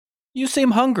You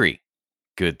seem hungry.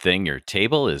 Good thing your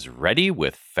table is ready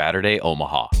with Saturday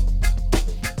Omaha.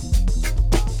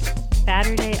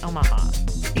 Saturday Omaha.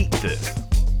 Eat this.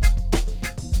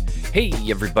 Hey,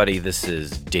 everybody, this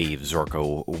is Dave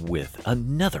Zorko with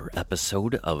another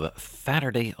episode of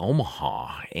Saturday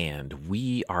Omaha, and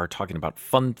we are talking about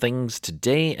fun things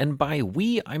today, and by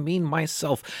we, I mean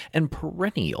myself and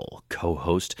perennial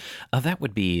co-host. That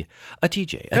would be a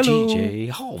TJ. Hello.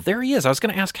 TJ. Oh, there he is. I was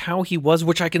going to ask how he was,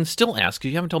 which I can still ask.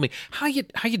 You haven't told me. How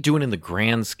you doing in the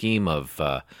grand scheme of,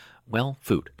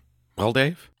 food? Well,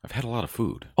 Dave, I've had a lot of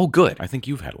food. Oh, good. I think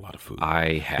you've had a lot of food. I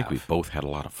I have. think we've both had a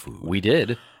lot of food. We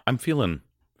did. I'm feeling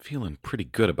pretty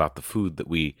good about the food that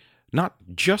we not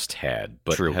just had,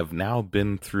 but True. have now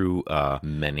been through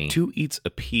Many. 2 eats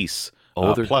apiece.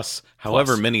 Oh, there- plus,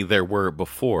 however plus. many there were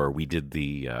before we did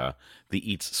the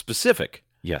eats specific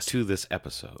Yes. to this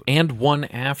episode. And one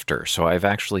after. So I've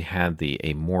actually had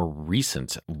a more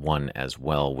recent one as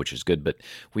well, which is good. But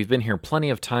we've been here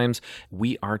plenty of times.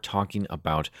 We are talking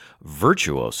about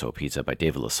Virtuoso Pizza by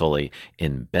David Lasole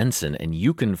in Benson. And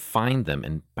you can find them,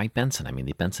 and by Benson, I mean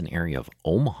the Benson area of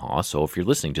Omaha. So if you're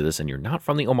listening to this and you're not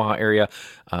from the Omaha area,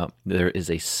 there is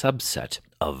a subset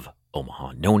of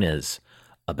Omaha known as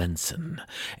a Benson.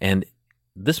 And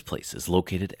this place is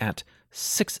located at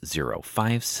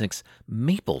 6056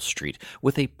 Maple Street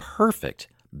with a perfect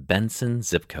Benson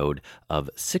zip code of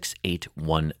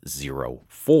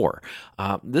 68104.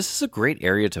 This is a great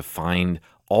area to find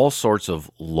all sorts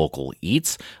of local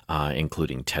eats,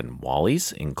 including Ted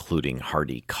Wally's, including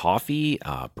Hardy Coffee,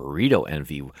 Burrito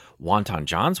Envy, Wonton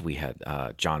John's. We had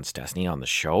John Stastny on the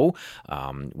show.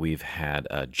 We've had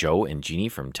Joe and Jeannie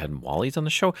from Ted Wally's on the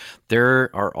show.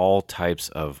 There are all types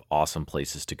of awesome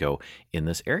places to go in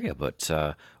this area, but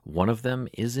one of them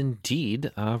is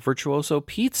indeed Virtuoso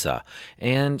Pizza.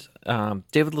 And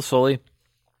David Lasole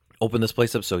opened this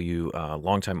place up, so you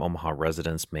longtime Omaha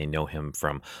residents may know him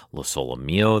from La Sola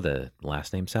Mio. The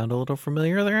last name sound a little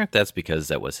familiar there? That's because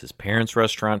that was his parents'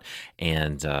 restaurant,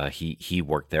 and he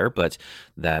worked there, but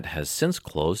that has since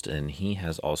closed, and he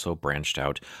has also branched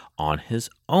out on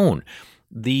his own.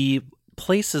 The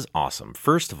place is awesome.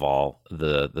 First of all,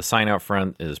 the sign out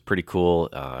front is pretty cool.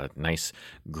 Nice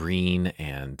green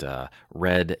and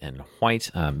red and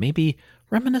white, maybe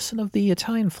reminiscent of the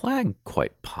Italian flag,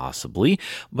 quite possibly.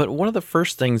 But one of the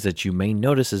first things that you may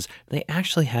notice is they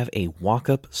actually have a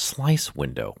walk-up slice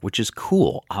window, which is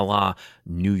cool, a la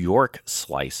New York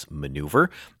slice maneuver.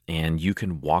 And you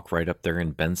can walk right up there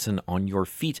in Benson on your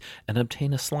feet and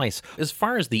obtain a slice. As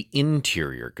far as the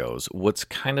interior goes, what's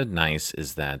kind of nice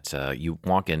is that you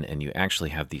walk in and you actually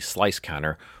have the slice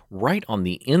counter right on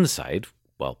the inside.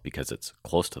 Well, because it's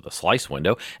close to the slice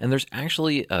window. And there's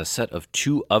actually a set of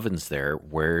 2 ovens there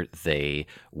where they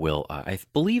will, I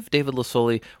believe David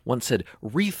Lasole once said,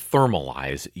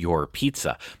 rethermalize your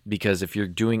pizza. Because if you're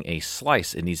doing a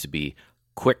slice, it needs to be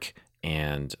quick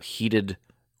and heated,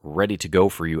 ready to go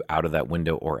for you out of that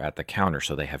window or at the counter.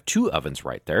 So they have 2 ovens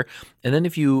right there. And then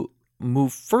if you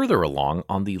move further along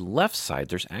on the left side,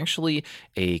 there's actually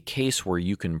a case where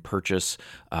you can purchase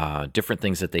different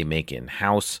things that they make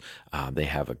in-house. They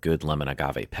have a good lemon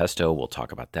agave pesto. We'll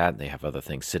talk about that. They have other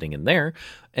things sitting in there.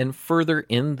 And further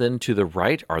in then to the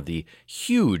right are the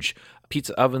huge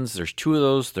pizza ovens. There's 2 of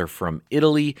those. They're from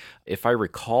Italy. If I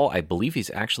recall, I believe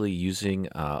he's actually using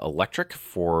electric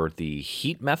for the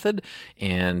heat method,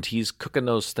 and he's cooking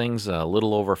those things a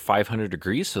little over 500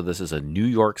 degrees. So this is a New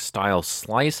York style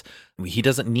slice. He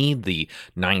doesn't need the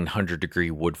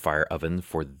 900-degree wood fire oven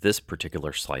for this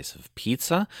particular slice of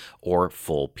pizza or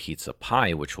full pizza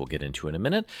pie, which we'll get into in a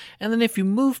minute. And then if you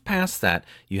move past that,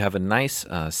 you have a nice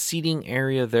seating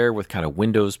area there with kind of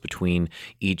windows between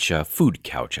each food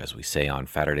couch, as we say on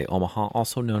Saturday Omaha,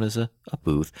 also known as a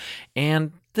booth.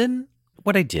 And then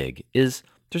what I dig is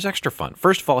there's extra fun.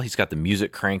 First of all, he's got the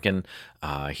music cranking.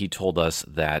 He told us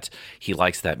that he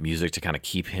likes that music to kind of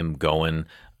keep him going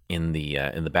in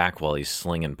the back while he's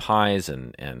slinging pies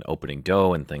and opening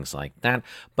dough and things like that.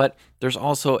 But there's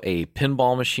also a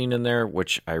pinball machine in there,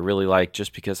 which I really like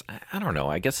just because, I don't know,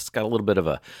 I guess it's got a little bit of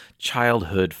a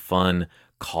childhood fun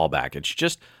callback. It's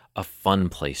just a fun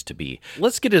place to be.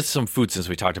 Let's get into some food since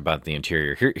we talked about the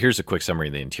interior. Here's a quick summary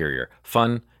of the interior.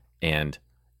 Fun and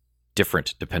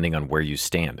different depending on where you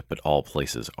stand, but all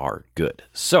places are good.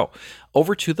 So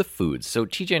over to the foods. So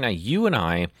TJ and I, you and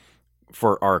I,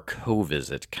 for our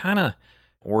co-visit, kind of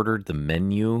ordered the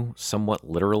menu somewhat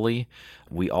literally.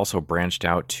 We also branched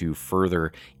out to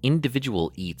further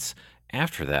individual eats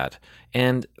after that.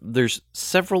 And there's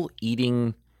several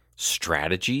eating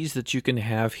strategies that you can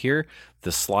have here.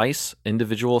 The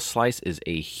individual slice is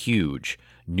a huge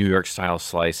New York style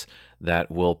slice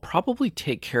that will probably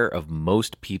take care of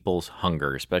most people's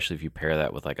hunger, especially if you pair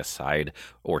that with like a side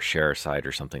or share a side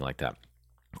or something like that.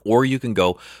 Or you can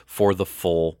go for the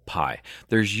full pie.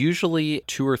 There's usually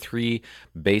 2 or 3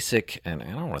 basic, and I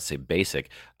don't want to say basic,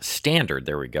 standard,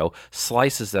 there we go,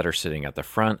 slices that are sitting at the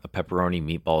front, a pepperoni,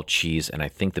 meatball, cheese, and I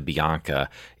think the Bianca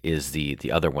is the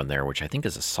other one there, which I think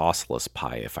is a sauceless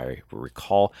pie, if I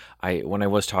recall. When I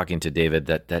was talking to David,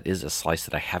 that is a slice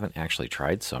that I haven't actually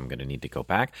tried, so I'm going to need to go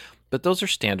back. But those are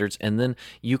standards, and then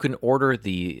you can order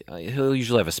he'll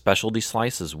usually have a specialty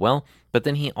slice as well, but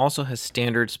then he also has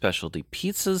standard specialty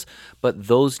pizzas, but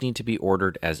those need to be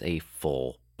ordered as a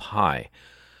full pie.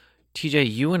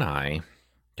 TJ, you and I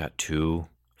got 2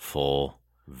 full,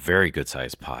 very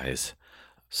good-sized pies.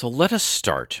 So let us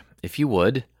start, if you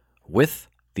would, with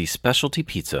the specialty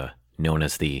pizza known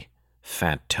as the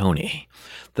Fat Tony.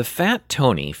 The Fat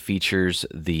Tony features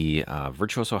the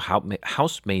Virtuoso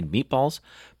house-made meatballs,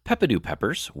 peppadew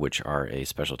peppers, which are a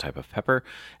special type of pepper,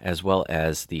 as well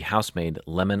as the house-made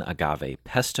lemon agave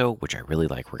pesto, which I really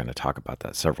like. We're going to talk about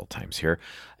that several times here,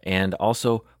 and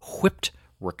also whipped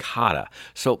ricotta.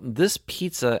 So this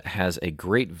pizza has a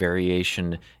great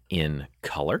variation in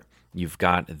color. You've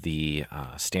got the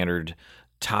standard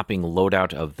topping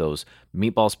loadout of those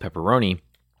meatballs, pepperoni,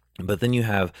 but then you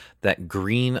have that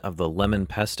green of the lemon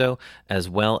pesto, as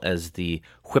well as the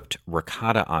whipped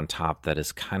ricotta on top that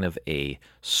is kind of a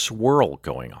swirl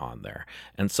going on there.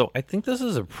 And so I think this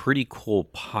is a pretty cool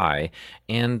pie.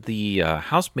 And the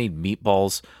house-made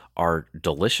meatballs are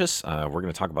delicious. We're going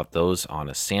to talk about those on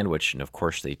a sandwich. And of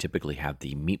course, they typically have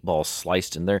the meatballs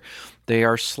sliced in there. They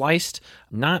are sliced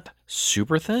not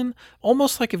super thin,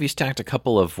 almost like if you stacked a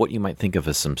couple of what you might think of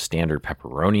as some standard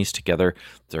pepperonis together.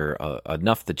 They're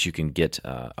enough that you can get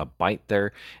a bite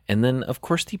there. And then, of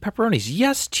course, the pepperonis.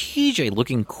 Yes, TJ,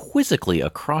 looking quizzically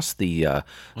across the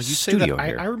studio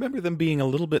here. I remember them being a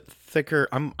little bit thicker.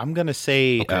 I'm going to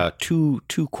say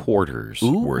two quarters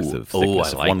worth of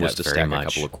thickness. I like if one that was to very stack much. A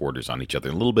couple of quarters on each other,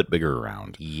 a little bit bigger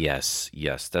around. Yes,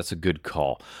 that's a good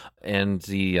call. And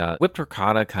the whipped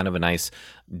ricotta, kind of a nice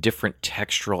different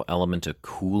textural element, a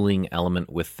cooling element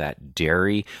with that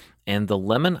dairy. And the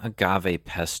lemon agave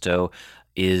pesto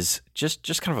is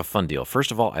just kind of a fun deal.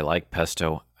 First of all, I like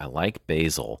pesto. I like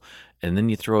basil. And then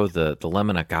you throw the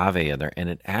lemon agave in there, and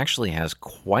it actually has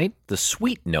quite the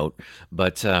sweet note.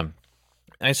 But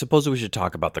I suppose we should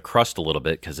talk about the crust a little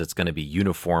bit because it's going to be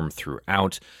uniform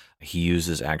throughout. He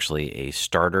uses actually a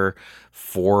starter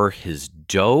for his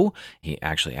dough. He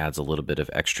actually adds a little bit of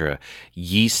extra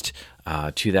yeast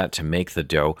to that to make the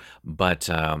dough. But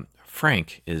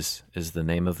Frank is the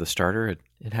name of the starter.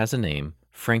 It has a name.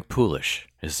 Frank Pulish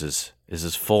is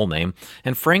his full name.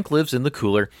 And Frank lives in the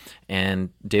cooler. And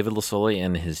David Lasole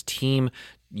and his team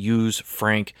use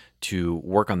Frank to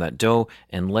work on that dough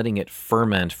and letting it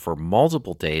ferment for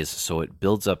multiple days so it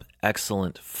builds up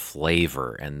excellent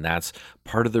flavor. And that's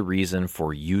part of the reason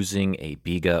for using a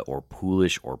biga or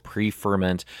Pulish or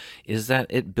pre-ferment is that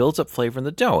it builds up flavor in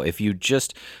the dough. If you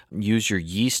just use your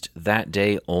yeast that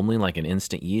day only, like an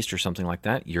instant yeast or something like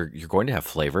that, you're going to have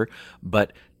flavor.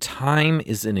 But time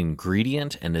is an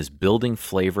ingredient and is building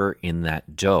flavor in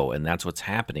that dough, and that's what's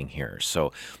happening here.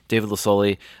 So David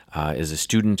Lasole is a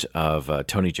student of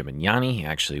Tony Gimignani. He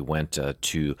actually went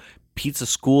to pizza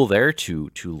school there to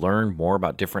learn more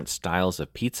about different styles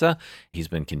of pizza. He's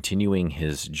been continuing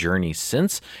his journey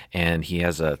since, and he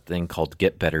has a thing called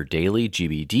Get Better Daily,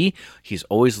 GBD. He's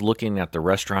always looking at the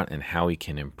restaurant and how he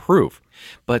can improve.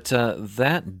 But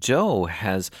that dough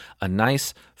has a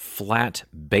nice flat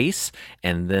base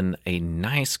and then a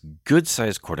nice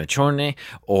good-sized cornicione,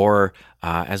 or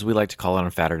as we like to call it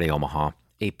on Saturday Omaha,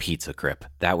 a pizza grip.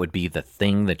 That would be the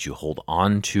thing that you hold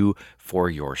on to for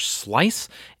your slice,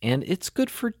 and it's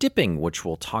good for dipping, which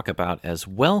we'll talk about as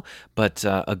well. But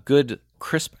a good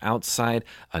crisp outside,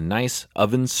 a nice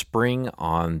oven spring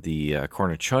on the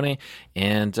cornicione,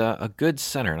 and a good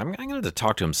center. And I'm going to have to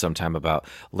talk to him sometime about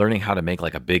learning how to make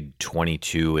like a big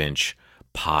 22-inch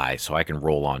pie so I can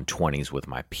roll on 20s with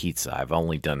my pizza. I've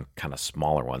only done kind of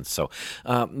smaller ones. So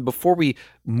before we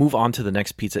move on to the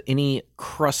next pizza, any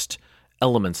crust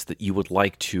elements that you would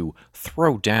like to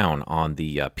throw down on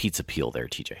the pizza peel there,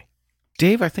 TJ?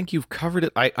 Dave, I think you've covered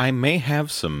it. I may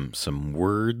have some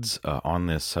words on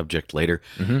this subject later.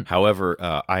 Mm-hmm. However,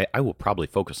 I will probably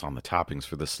focus on the toppings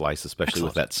for this slice, especially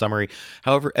with that summary.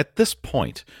 However, at this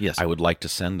point, yes, I would like to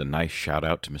send a nice shout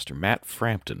out to Mr. Matt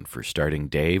Frampton for starting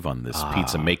Dave on this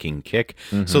pizza making kick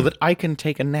so that I can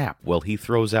take a nap while he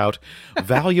throws out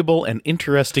valuable and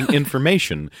interesting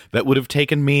information that would have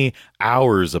taken me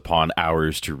hours upon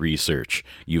hours to research.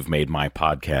 You've made my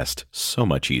podcast so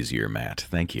much easier, Matt.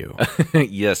 Thank you.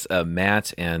 Yes,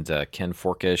 Matt and Ken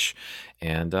Forkish,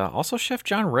 and also Chef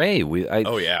John Ray.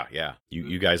 Oh yeah, yeah.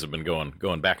 You guys have been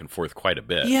going back and forth quite a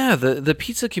bit. Yeah, the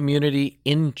pizza community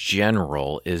in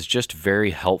general is just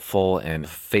very helpful, and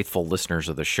faithful listeners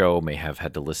of the show may have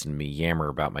had to listen to me yammer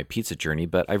about my pizza journey,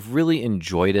 but I've really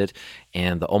enjoyed it,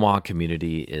 and the Omaha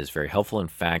community is very helpful. In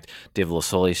fact, Dave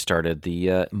Lasoli started the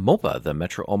MOPA, the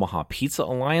Metro Omaha Pizza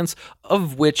Alliance,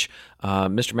 of which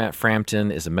Mr. Matt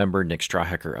Frampton is a member, Nick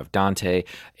Strawhecker of Dante,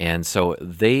 and so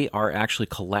they are actually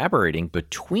collaborating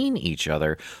between each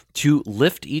other to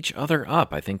lift each other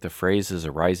up. I think the phrase is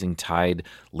a rising tide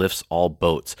lifts all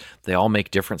boats. They all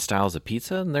make different styles of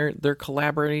pizza, and they're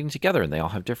collaborating together, and they all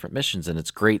have different missions, and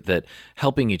it's great that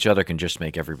helping each other can just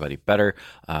make everybody better.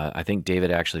 I think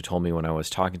David actually told me when I was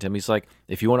talking to him, he's like,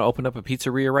 if you want to open up a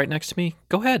pizzeria right next to me,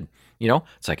 go ahead. You know,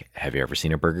 it's like, have you ever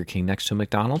seen a Burger King next to a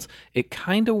McDonald's? It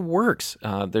kind of works.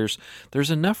 There's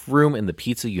enough room in the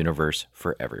pizza universe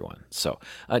for everyone. So,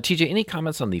 TJ, any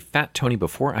comments on the Fat Tony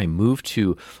before I move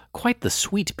to quite the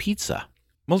sweet pizza?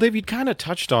 Well, Dave, you kind of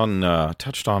touched on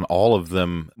all of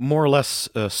them, more or less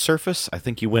surface. I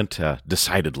think you went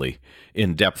decidedly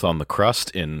in depth on the crust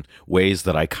in ways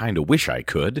that I kind of wish I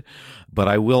could, but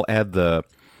I will add the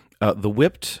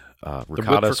whipped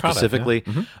ricotta specifically.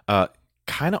 Yeah. Mm-hmm.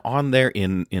 Kind of on there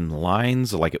in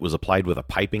lines, like it was applied with a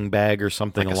piping bag or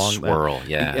something like along a swirl, that.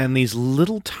 Yeah. And these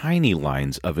little tiny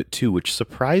lines of it too, which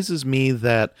surprises me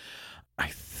that I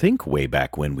think way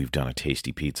back when we've done a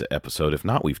Tasty Pizza episode, if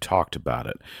not, we've talked about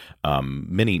it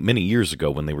many years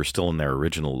ago when they were still in their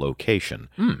original location.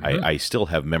 Mm-hmm. I still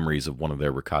have memories of one of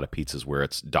their ricotta pizzas where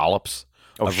it's dollops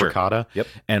of ricotta. Yep.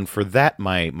 And for that,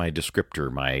 my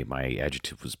descriptor, my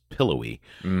adjective was pillowy.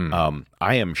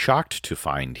 I am shocked to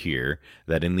find here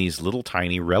that in these little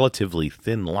tiny, relatively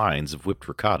thin lines of whipped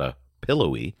ricotta,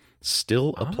 pillowy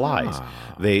still applies.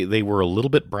 They were a little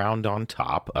bit browned on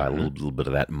top, a little bit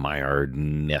of that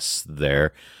Maillard-ness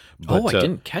there. But, I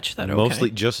didn't catch that. Mostly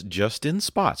just in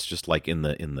spots, just like in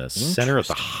the center at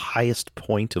the highest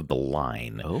point of the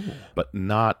line. Oh, but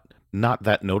not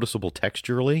that noticeable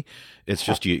texturally. It's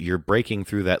just you're breaking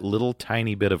through that little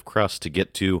tiny bit of crust to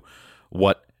get to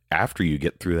what, after you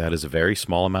get through that, is a very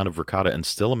small amount of ricotta and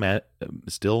still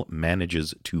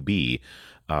manages to be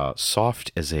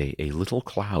soft as a little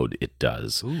cloud. It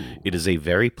does. Ooh. It is a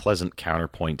very pleasant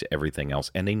counterpoint to everything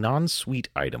else, and a non-sweet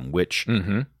item, which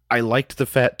I liked the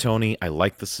Fat Tony. I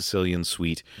liked the Sicilian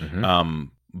sweet.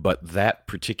 But that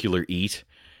particular eat,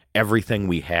 everything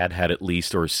we had at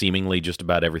least, or seemingly just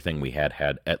about everything we had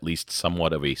at least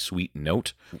somewhat of a sweet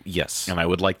note. Yes. And I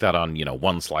would like that on,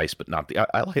 one slice, but not the,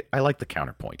 I like the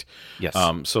counterpoint. Yes.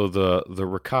 So the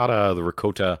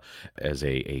ricotta as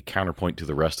a counterpoint to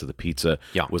the rest of the pizza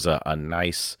was a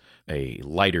nice, a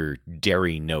lighter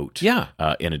dairy note. Yeah.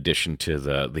 In addition to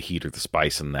the heat or the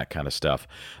spice and that kind of stuff.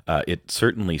 It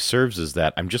certainly serves as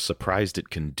that. I'm just surprised it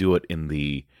can do it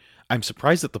I'm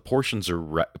surprised that the proportions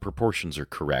are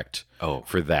correct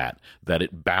for that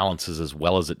it balances as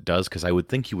well as it does, because I would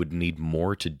think you would need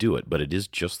more to do it, but it is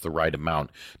just the right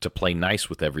amount to play nice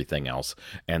with everything else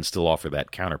and still offer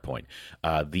that counterpoint.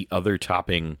 The other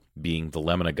topping being the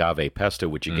lemon agave pesto,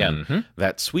 which again,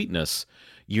 that sweetness,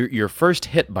 you're first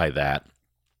hit by that.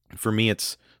 For me,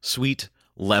 it's sweet,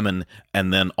 lemon,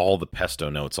 and then all the pesto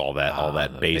notes, all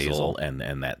that basil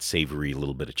and that savory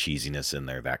little bit of cheesiness in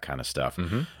there, that kind of stuff.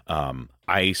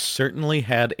 I certainly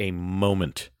had a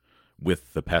moment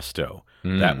with the pesto.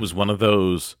 That was one of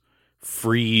those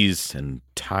freeze and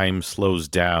time slows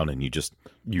down and you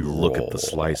look at the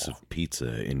slice of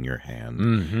pizza in your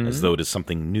hand as though it is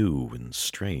something new and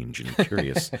strange and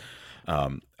curious.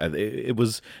 It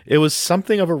was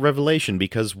something of a revelation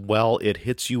because, well, it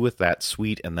hits you with that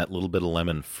sweet and that little bit of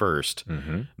lemon first.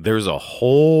 There's a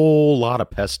whole lot of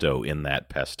pesto in that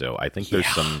pesto. I think there's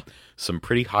some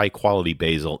pretty high quality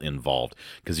basil involved,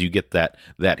 because you get that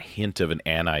hint of an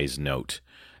anise note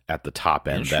at the top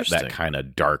end, that kind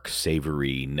of dark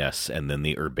savoriness, and then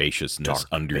the herbaceousness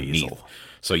underneath. Basil.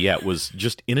 So yeah, it was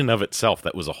just in and of itself,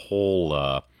 that was a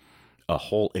whole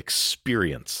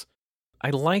experience. I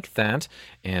like that,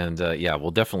 and we'll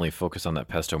definitely focus on that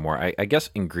pesto more. I guess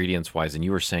ingredients-wise, and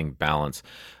you were saying balance,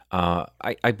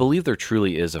 I believe there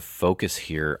truly is a focus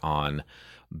here on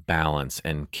balance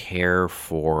and care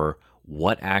for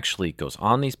what actually goes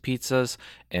on these pizzas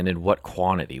and in what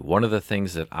quantity. One of the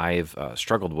things that I've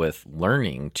struggled with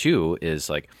learning, too, is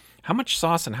like, how much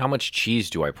sauce and how much cheese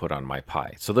do I put on my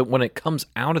pie so that when it comes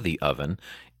out of the oven,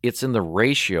 it's in the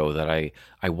ratio that I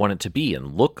want it to be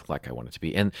and look like I want it to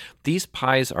be. And these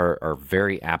pies are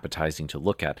very appetizing to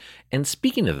look at. And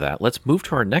speaking of that, let's move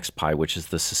to our next pie, which is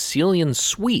the Sicilian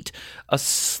Sweet, a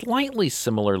slightly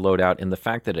similar loadout in the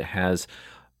fact that it has,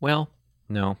 well,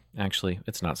 no, actually,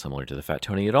 it's not similar to the Fat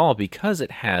Tony at all because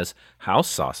it has house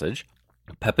sausage,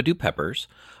 peppadew peppers,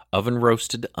 oven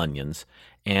roasted onions,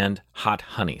 and hot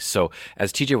honey. So,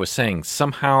 as TJ was saying,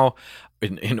 somehow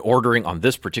in ordering on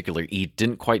this particular eat,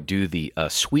 didn't quite do the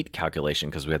sweet calculation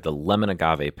because we had the lemon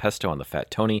agave pesto on the Fat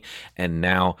Tony, and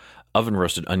now oven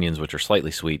roasted onions, which are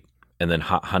slightly sweet, and then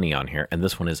hot honey on here. And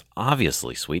this one is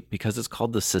obviously sweet because it's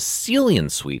called the Sicilian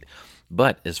Sweet.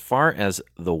 But as far as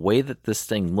the way that this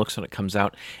thing looks when it comes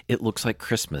out, it looks like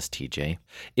Christmas, TJ.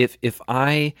 If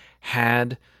I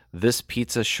had this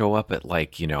pizza show up at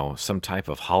some type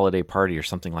of holiday party or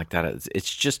something like that,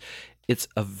 it's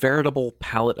a veritable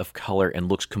palette of color and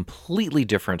looks completely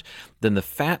different than the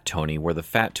Fat Tony, where the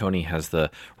Fat Tony has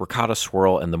the ricotta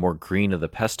swirl and the more green of the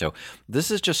pesto. This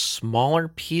is just smaller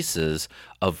pieces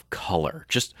of color,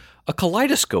 just a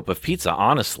kaleidoscope of pizza,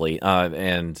 honestly.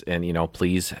 And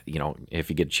please, if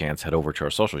you get a chance, head over to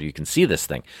our social. You can see this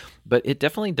thing, but it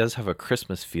definitely does have a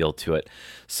Christmas feel to it.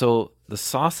 So the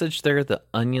sausage there, the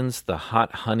onions, the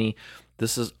hot honey.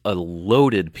 This is a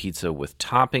loaded pizza with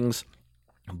toppings,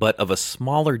 but of a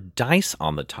smaller dice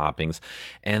on the toppings,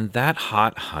 and that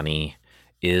hot honey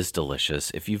is delicious.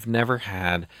 If you've never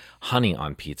had honey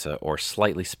on pizza or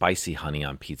slightly spicy honey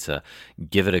on pizza,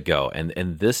 give it a go. And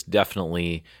this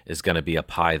definitely is going to be a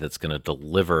pie that's going to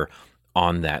deliver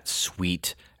on that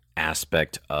sweet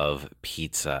aspect of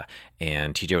pizza.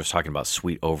 And TJ was talking about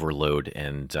sweet overload,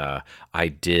 and I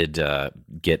did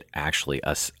get actually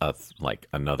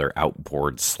another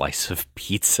outboard slice of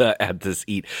pizza at this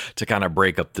eat to kind of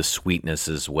break up the sweetness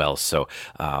as well. So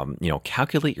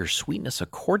calculate your sweetness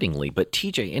accordingly. But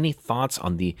TJ, any thoughts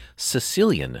on the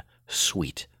Sicilian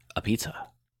Sweet pizza?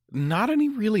 Not any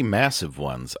really massive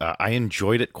ones. I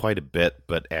enjoyed it quite a bit,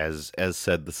 but as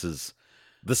said, this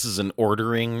is an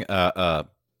ordering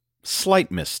slight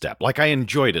misstep. Like, I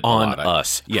enjoyed it on a lot.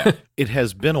 Us. Yeah. It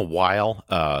has been a while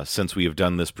since we have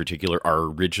done this our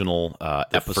original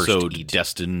episode,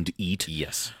 Destined Eat.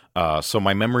 Yes. So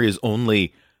my memory is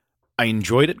only, I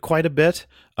enjoyed it quite a bit.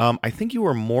 I think you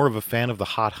are more of a fan of the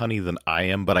hot honey than I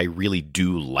am, but I really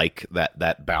do like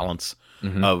that balance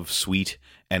of sweet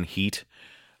and heat.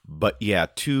 But yeah,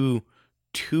 two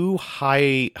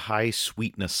high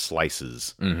sweetness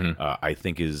slices, I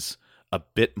think is a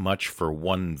bit much for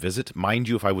one visit. Mind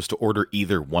you, if I was to order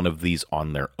either one of these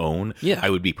on their own, I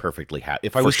would be perfectly happy.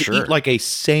 If I was to eat like a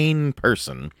sane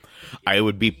person, I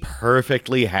would be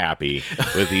perfectly happy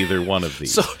with either one of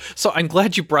these. So I'm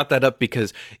glad you brought that up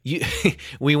because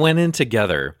we went in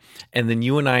together, and then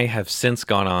you and I have since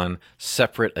gone on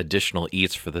separate additional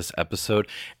eats for this episode,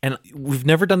 and we've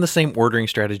never done the same ordering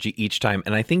strategy each time.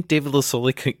 And I think David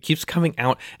Lasoli keeps coming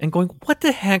out and going, "What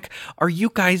the heck are you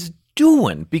guys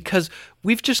doing?" Because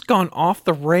we've just gone off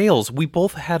the rails. We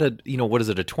both had a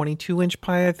 22-inch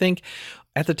pie, I think,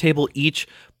 at the table each,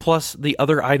 plus the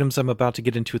other items I'm about to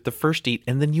get into at the first eat.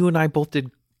 And then you and I both did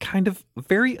kind of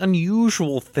very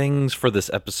unusual things for this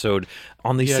episode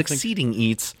on the succeeding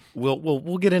eats.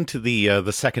 We'll get into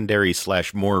the secondary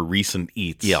 / more recent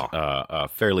eats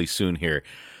fairly soon here.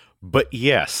 But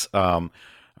yes,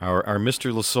 Our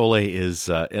Mr. Lasole is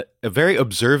a very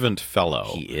observant fellow.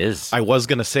 He is. I was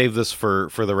going to save this for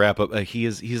the wrap up.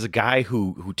 He's a guy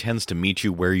who tends to meet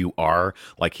you where you are.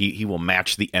 Like he will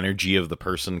match the energy of the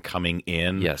person coming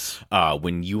in. Yes.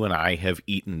 When you and I have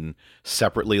eaten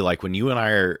separately, like when you and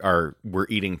I we're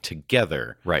eating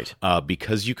together, right?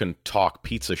 Because you can talk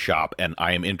pizza shop, and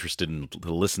I am interested in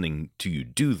listening to you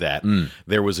do that.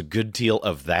 There was a good deal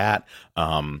of that.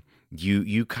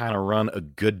 You kind of run a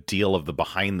good deal of the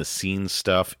behind the scenes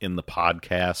stuff in the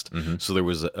podcast. So there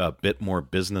was a bit more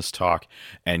business talk,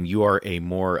 and you are a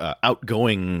more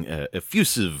outgoing,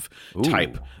 effusive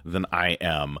type than I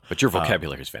am. But your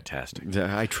vocabulary is fantastic.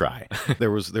 I try. There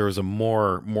was a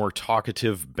more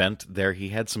talkative bent there. He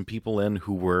had some people in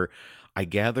who were, I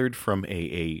gathered, from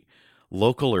a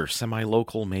local or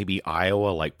semi-local, maybe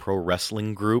Iowa, like pro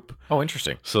wrestling group. Oh,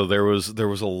 interesting. So there was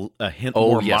a hint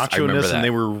more macho-ness, and they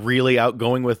were really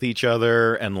outgoing with each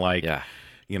other, and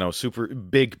super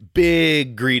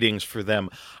big greetings for them.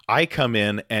 I come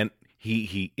in, and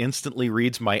He instantly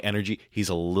reads my energy. He's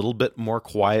a little bit more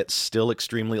quiet, still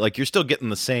extremely like you're still getting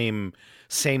the same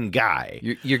guy.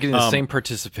 You're getting the same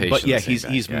participation. But yeah, the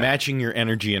same he's guy. Yeah. matching your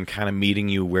energy and kind of meeting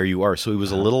you where you are. So he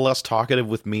was a little less talkative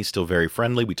with me, still very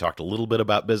friendly. We talked a little bit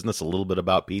about business, a little bit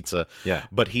about pizza. Yeah.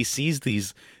 But he sees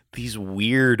these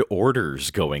weird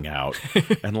orders going out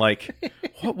and like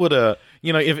what would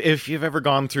if you've ever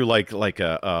gone through like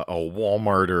a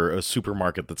Walmart or a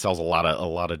supermarket that sells a lot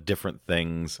of different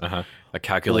things, A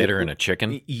calculator and a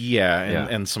chicken.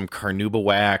 and some carnauba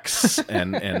wax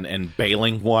and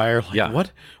baling wire, like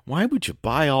why would you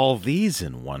buy all these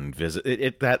in one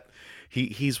visit?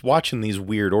 He's watching these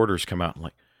weird orders come out and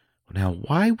like, now,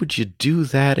 why would you do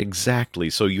that exactly?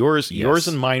 So yours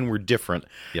and mine were different.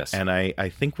 Yes. And I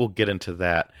think we'll get into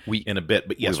that in a bit.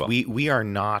 But yes, we are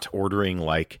not ordering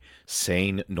like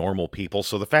sane, normal people.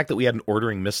 So the fact that we had an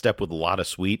ordering misstep with a lot of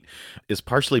sweet is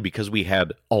partially because we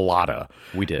had a lot of.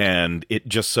 We did. And it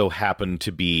just so happened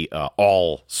to be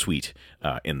all sweet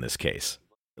in this case.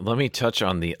 Let me touch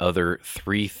on the other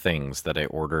 3 things that I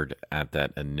ordered at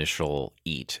that initial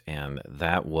eat, and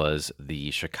that was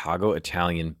the Chicago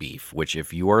Italian beef, which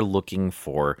if you are looking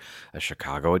for a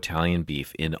Chicago Italian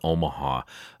beef in Omaha,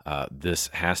 this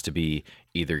has to be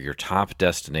either your top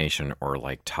destination or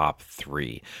like top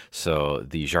 3. So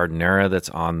the giardiniera that's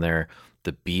on there,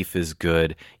 the beef is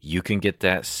good. You can get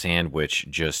that sandwich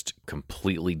just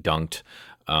completely dunked.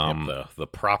 The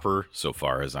proper, so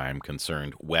far as I'm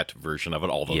concerned, wet version of it,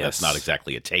 although that's not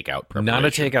exactly a takeout preparation. Not a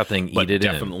takeout thing, but eat it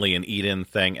definitely an eat-in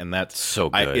thing, and that's so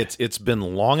good. It's been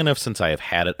long enough since I have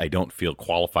had it. I don't feel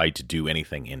qualified to do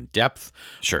anything in depth.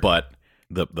 Sure. But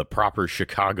the proper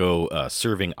Chicago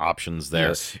serving options there.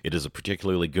 Yes. It is a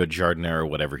particularly good giardiniera,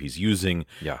 whatever he's using.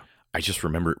 Yeah. I just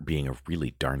remember it being a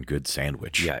really darn good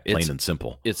sandwich. Yeah, plain and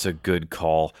simple. It's a good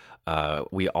call.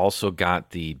 We also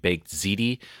got the baked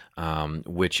ziti,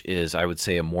 which is, I would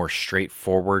say, a more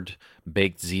straightforward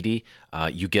baked ziti.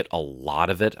 You get a lot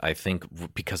of it, I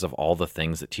think, because of all the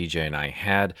things that TJ and I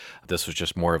had. This was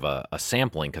just more of a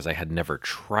sampling because I had never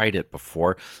tried it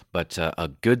before, but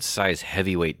a good size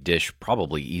heavyweight dish,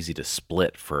 probably easy to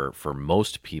split for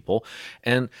most people.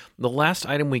 And the last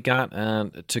item we got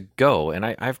to go, and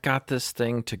I've got this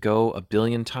thing to go a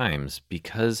billion times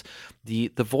because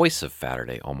the voice of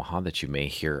Saturday Omaha that you may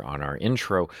hear on our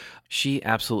intro, she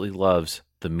absolutely loves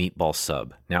the meatball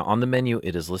sub. Now, on the menu,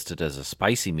 it is listed as a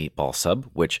spicy meatball sub,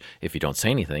 which, if you don't say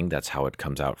anything, that's how it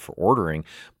comes out for ordering.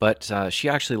 But she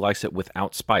actually likes it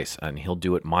without spice, and he'll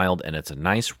do it mild, and it's a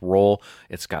nice roll.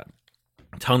 It's got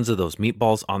tons of those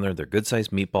meatballs on there. They're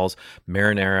good-sized meatballs,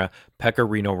 marinara,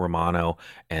 pecorino romano,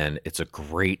 and it's a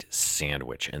great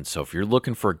sandwich. And so if you're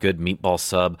looking for a good meatball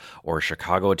sub or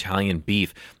Chicago Italian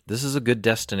beef, this is a good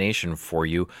destination for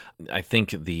you. I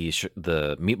think the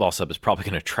meatball sub is probably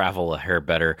going to travel a hair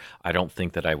better. I don't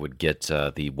think that I would get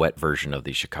the wet version of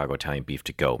the Chicago Italian beef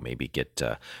to go. Maybe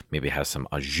have some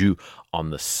au jus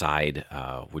on the side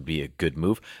would be a good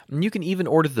move. And you can even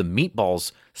order the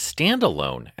meatballs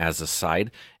standalone as a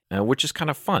side, which is kind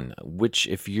of fun. Which,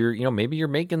 if you're, maybe you're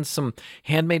making some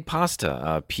handmade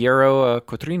pasta. Piero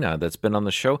Cotrina, that's been on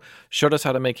the show, showed us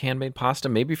how to make handmade pasta.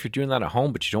 Maybe if you're doing that at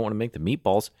home, but you don't want to make the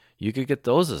meatballs, you could get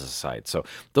those as a side. So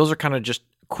those are kind of just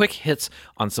quick hits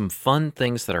on some fun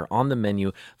things that are on the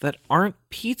menu that aren't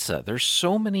pizza. There's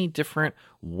so many different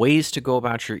ways to go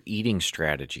about your eating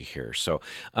strategy here. So,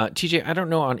 TJ, I don't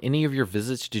know, on any of your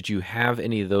visits, did you have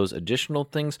any of those additional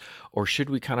things, or should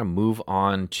we kind of move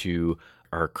on to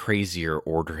our crazier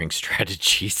ordering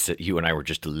strategies that you and I were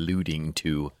just alluding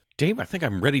to? Dave, I think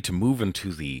I'm ready to move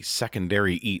into the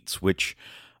secondary eats, which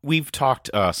we've talked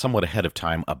somewhat ahead of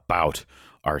time about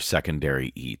our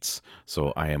secondary eats.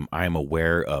 So I am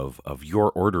aware of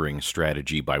your ordering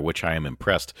strategy, by which I am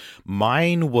impressed.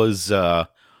 Mine was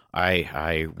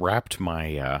I wrapped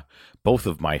my both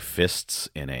of my fists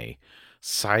in a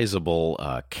sizable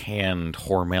canned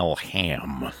Hormel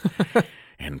ham.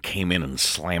 And came in and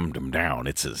slammed them down.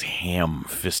 It's as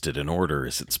ham-fisted an order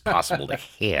as it's possible to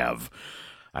have.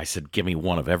 I said, give me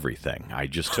one of everything. I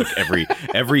just took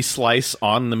every slice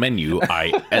on the menu.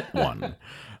 I ate one.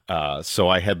 So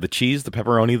I had the cheese, the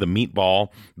pepperoni, the meatball,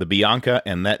 the Bianca,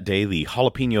 and that day the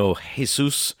jalapeno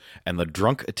Jesus and the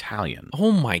drunk Italian.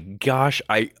 Oh my gosh,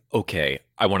 I want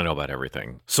to know about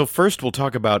everything. So first we'll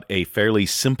talk about a fairly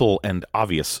simple and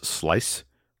obvious slice,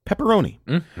 pepperoni.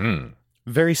 Mm-hmm.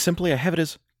 Very simply, I have it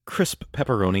as crisp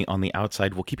pepperoni on the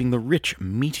outside while keeping the rich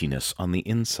meatiness on the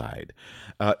inside.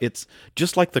 It's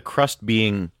just like the crust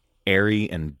being airy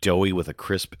and doughy with a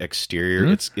crisp exterior.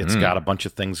 It's got a bunch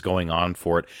of things going on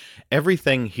for it.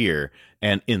 Everything here,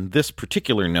 and in this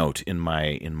particular note in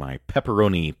my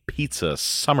pepperoni pizza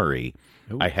summary,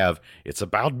 I have it's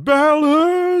about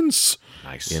balance.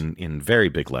 Nice. In very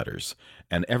big letters.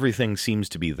 And everything seems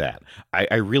to be that.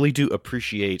 I really do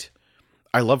appreciate.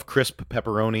 I love crisp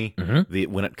pepperoni.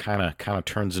 When it kind of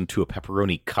turns into a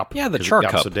pepperoni cup. Yeah, the 'cause char it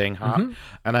got cup. so dang hot,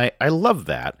 and I love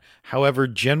that. However,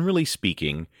 generally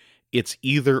speaking, it's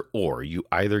either or. You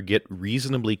either get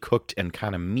reasonably cooked and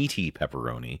kind of meaty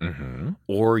pepperoni,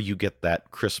 or you get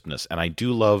that crispness. And I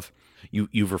do love.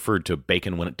 You've referred to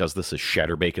bacon when it does this as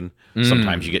shatter bacon.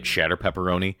 Sometimes you get shatter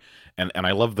pepperoni, and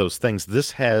I love those things.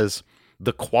 This has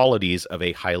the qualities of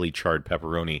a highly charred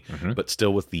pepperoni, but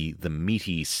still with the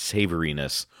meaty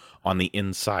savoriness on the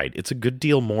inside. It's a good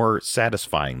deal more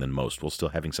satisfying than most, while still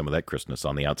having some of that crispness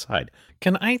on the outside.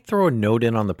 Can I throw a note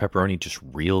in on the pepperoni just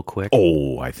real quick?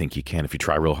 Oh, I think you can if you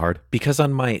try real hard. Because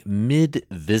on my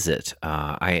mid-visit,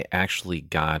 I actually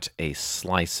got a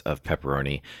slice of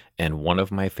pepperoni, and one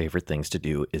of my favorite things to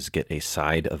do is get a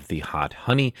side of the hot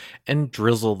honey and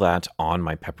drizzle that on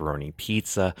my pepperoni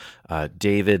pizza.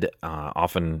 David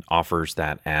often offers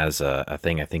that as a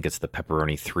thing. I think it's the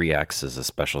pepperoni 3X is a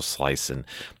special slice,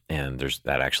 and there's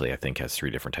that actually I think has 3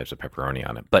 different types of pepperoni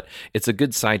on it. But it's a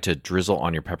good side to drizzle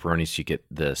on your pepperoni so you get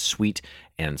the sweet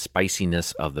and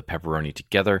spiciness of the pepperoni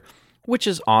together, which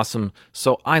is awesome.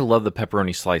 So I love the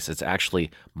pepperoni slice. It's actually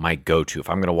my go-to. If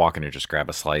I'm going to walk in and just grab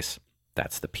a slice,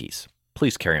 that's the piece.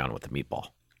 Please carry on with the meatball.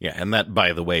 Yeah, and that,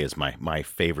 by the way, is my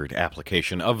favorite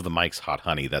application of the Mike's Hot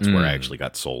Honey. That's where I actually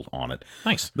got sold on it.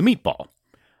 Nice. The meatball.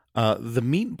 The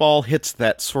meatball hits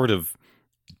that sort of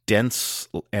dense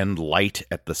and light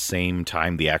at the same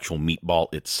time the actual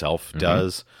meatball itself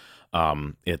does.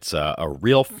 It's a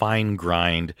real fine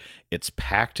grind. It's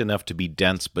packed enough to be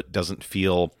dense, but doesn't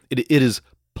feel... It is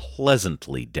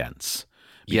pleasantly dense.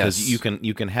 Because Yes.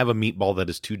 you can have a meatball that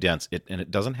is too dense, and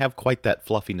it doesn't have quite that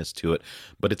fluffiness to it,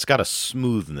 but it's got a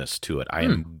smoothness to it. I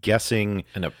am guessing...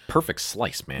 And a perfect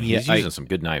slice, man. Yeah, He's using some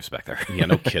good knives back there. Yeah,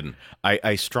 no kidding.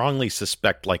 I strongly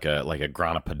suspect like a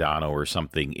Grana Padano or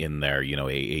something in there,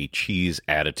 a cheese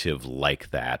additive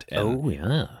like that. And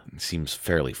yeah. seems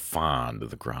fairly fond of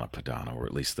the Grana Padano, or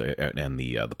at least the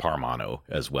Parmano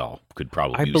as well. Could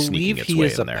probably I be sneaking believe its he way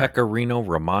is a in there. Pecorino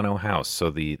Romano house, so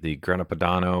the Grana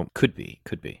Padano could be.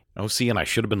 Oh, see, and I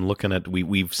should have been looking at...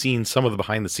 We've seen some of the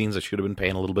behind the scenes. I should have been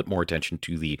paying a little bit more attention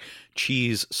to the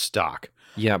cheese stock.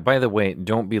 Yeah, by the way,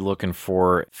 don't be looking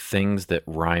for things that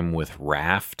rhyme with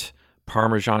raft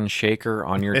Parmesan shaker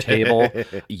on your table.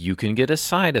 You can get a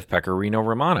side of Pecorino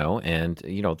Romano, and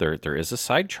there is a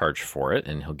side charge for it,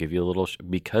 and he'll give you a little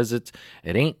because it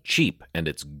ain't cheap and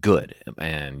it's good,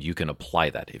 and you can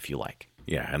apply that if you like.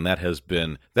 Yeah, and that has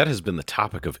been the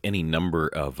topic of any number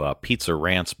of pizza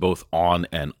rants, both on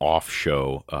and off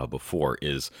show before.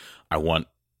 Is I want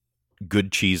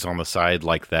good cheese on the side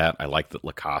like that. I like that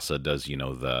La Casa does,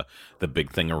 the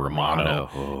big thing of Romano.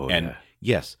 Oh, and yeah.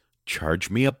 yes, charge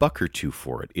me $1 or $2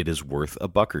 for it. It is worth $1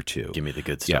 or $2. Give me the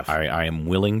good Yeah, stuff. I am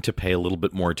willing to pay a little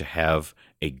bit more to have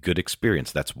a good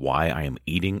experience. That's why I am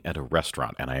eating at a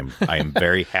restaurant, and I am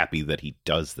very happy that he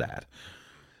does that.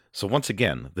 So once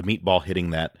again, the meatball hitting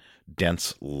that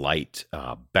dense, light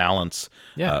balance,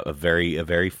 a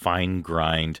very fine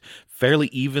grind, fairly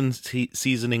even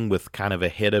seasoning with kind of a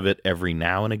hit of it every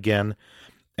now and again,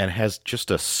 and has just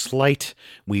a slight...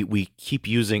 We keep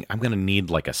using... I'm going to need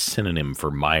like a synonym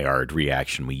for Maillard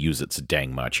reaction. We use it so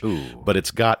dang much. Ooh. But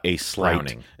it's got a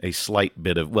slight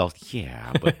bit of... Well,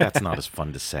 yeah, but that's not as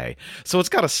fun to say. So it's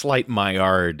got a slight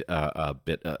Maillard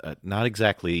bit, not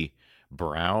exactly...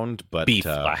 browned, but Beef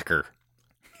lacquer.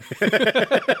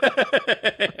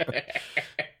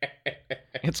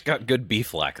 It's got good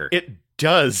beef lacquer. It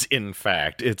does, in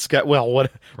fact. It's got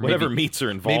whatever meats are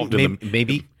involved in the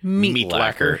maybe meat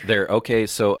lacquer. There. Okay,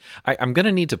 so I'm going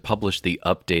to need to publish the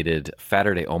updated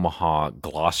Saturday Omaha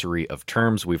glossary of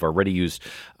terms. We've already used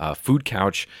food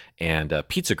couch and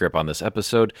pizza grip on this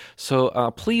episode,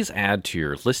 so please add to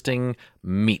your listing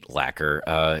meat lacquer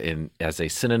as a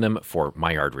synonym for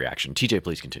Maillard reaction. TJ,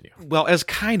 please continue. Well, as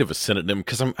kind of a synonym,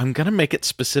 because I'm going to make it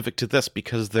specific to this,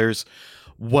 because there's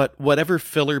whatever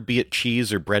filler, be it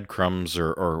cheese or breadcrumbs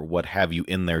or what have you,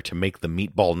 in there to make the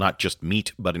meatball not just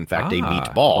meat, but in fact a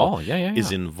meatball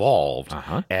is involved,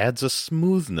 adds a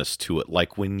smoothness to it,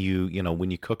 like when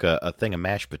you cook a thing of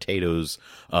mashed potatoes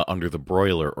under the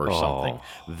broiler or something.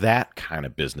 That kind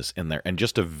of business in there, and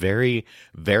just a very,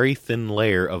 very thin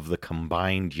layer of the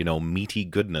combined, meaty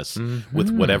goodness with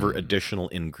whatever additional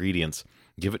ingredients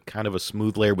give it kind of a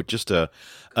smooth layer with just a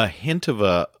hint of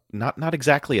a not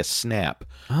exactly a snap,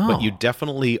 but you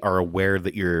definitely are aware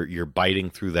that you're biting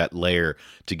through that layer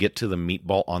to get to the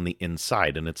meatball on the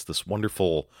inside, and it's this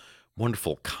wonderful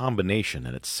combination,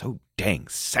 and it's so dang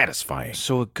satisfying.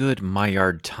 So a good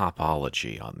Maillard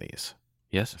topology on these.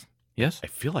 Yes? Yes? I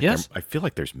feel like yes? I feel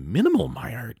like there's minimal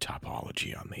Maillard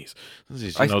topology on these.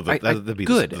 That'd be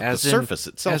good, the as in- surface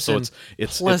itself, as so in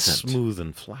it's pleasant. smooth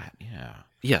and flat. Yeah,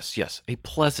 Yes. A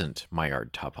pleasant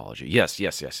Maillard topology. Yes,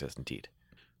 indeed.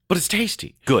 but it's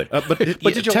tasty. Good. But Did you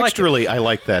like it? texturally, I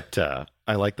like that.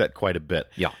 I like that quite a bit.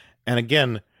 Yeah. And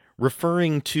again,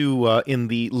 referring to in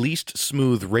the least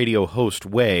smooth radio host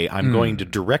way, I'm going to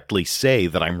directly say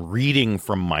that I'm reading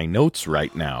from my notes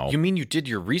right now. You mean you did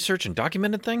your research and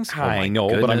documented things? Oh, I my know,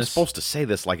 but I'm goodness. supposed to say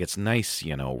this like it's nice,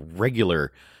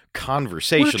 regular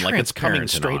conversation, We're like it's coming transparent and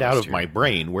straight out honest of my here.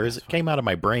 brain, whereas it came out of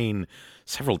my brain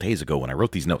several days ago when I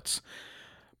wrote these notes.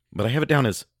 But I have it down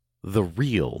as the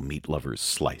real meat lover's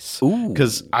slice. Ooh.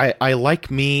 Because I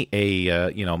like me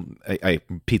a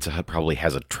Pizza Hut probably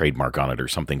has a trademark on it or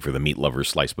something for the meat lover's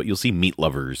slice, but you'll see meat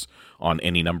lovers on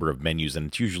any number of menus, and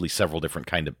it's usually several different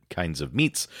kinds of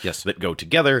meats Yes. that go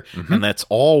together, and that's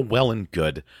all well and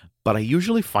good. But I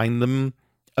usually find them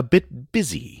a bit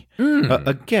busy.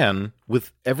 Again,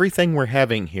 with everything we're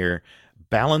having here,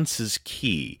 balance is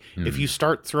key. If you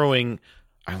start throwing,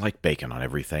 I like bacon on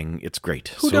everything. It's great.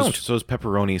 Who don't? So's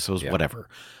pepperoni, so's whatever.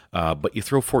 But you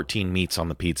throw 14 meats on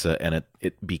the pizza, and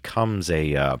it becomes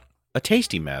a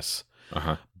tasty mess.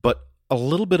 Uh-huh. But a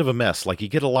little bit of a mess. Like you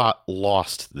get a lot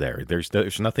lost there.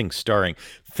 There's nothing starring.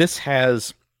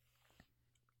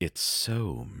 It's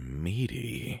so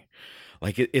meaty.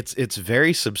 Like it's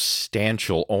very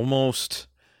substantial. Almost,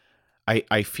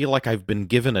 I feel like I've been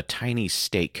given a tiny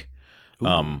steak.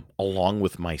 Along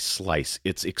with my slice.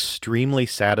 It's extremely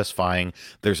satisfying.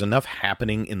 There's enough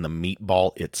happening in the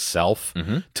meatball itself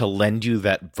to lend you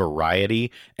that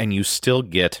variety, and you still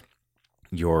get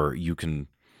you can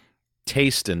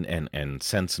taste and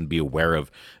sense and be aware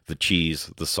of the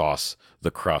cheese, the sauce,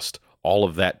 the crust, all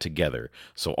of that together.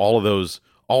 So all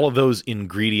of those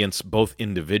ingredients, both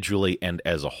individually and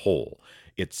as a whole,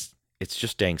 it's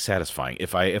just dang satisfying.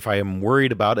 If I am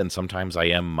worried about, and sometimes I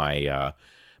am,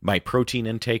 my protein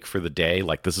intake for the day,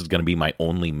 like this is going to be my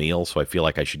only meal, so I feel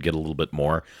like I should get a little bit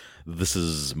more. This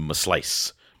is my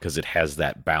slice because it has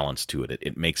that balance to it.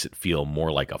 It makes it feel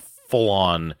more like a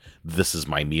full-on, this is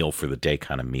my meal for the day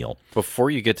kind of meal. Before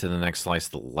you get to the next slice,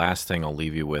 the last thing I'll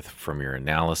leave you with from your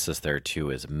analysis there too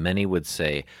is many would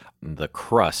say the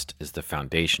crust is the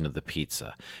foundation of the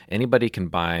pizza. Anybody can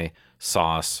buy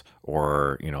sauce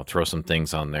or throw some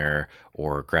things on there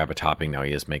or grab a topping. Now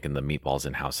he is making the meatballs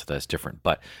in-house, so that's different.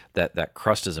 But that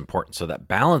crust is important. So that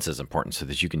balance is important so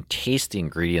that you can taste the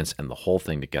ingredients and the whole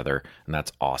thing together, and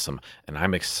that's awesome. And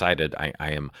I'm excited. I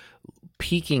am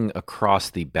peeking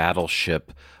across the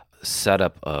battleship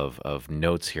setup of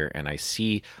notes here, and I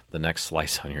see the next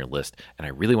slice on your list, and I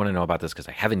really want to know about this because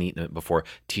I haven't eaten it before.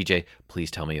 TJ, please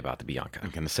tell me about the Bianca.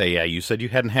 I'm going to say, yeah, you said you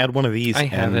hadn't had one of these. I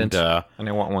haven't, and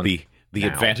I want one. The now.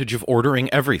 advantage of ordering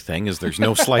everything is there's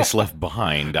no slice left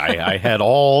behind. I had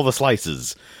all the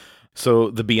slices. So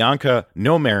the Bianca,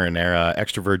 no marinara,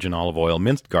 extra virgin olive oil,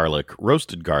 minced garlic,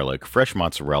 roasted garlic, fresh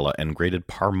mozzarella, and grated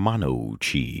Parmano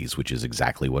cheese, which is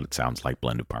exactly what it sounds like,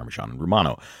 blend of Parmesan and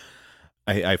Romano.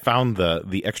 I found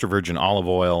the extra virgin olive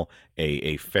oil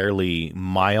a fairly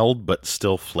mild but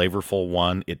still flavorful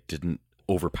one. It didn't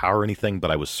overpower anything,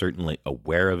 but I was certainly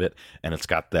aware of it, and it's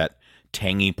got that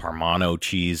tangy Parmano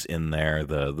cheese in there,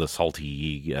 the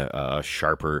salty,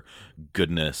 sharper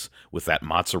goodness with that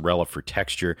mozzarella for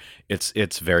texture.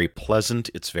 It's very pleasant.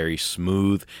 It's very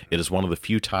smooth. It is one of the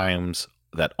few times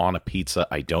that on a pizza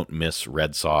I don't miss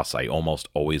red sauce. I almost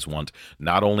always want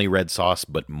not only red sauce,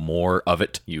 but more of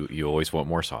it. You always want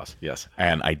more sauce, yes.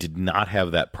 And I did not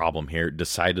have that problem here.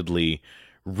 Decidedly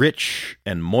rich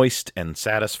and moist and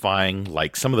satisfying,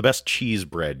 like some of the best cheese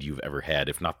bread you've ever had,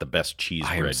 if not the best cheese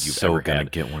bread you've ever gonna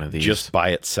had. get one of these just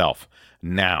by itself.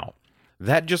 Now,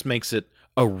 that just makes it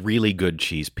a really good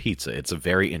cheese pizza. It's a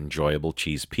very enjoyable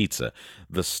cheese pizza.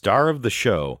 The star of the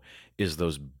show is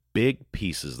those big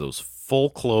pieces, those full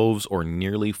cloves or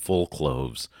nearly full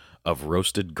cloves of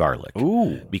roasted garlic.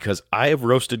 Ooh. Because I have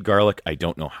roasted garlic I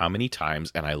don't know how many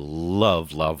times, and I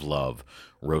love, love, love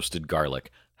roasted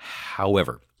garlic.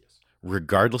 However,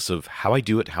 regardless of how I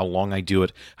do it, how long I do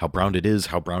it, how browned it is,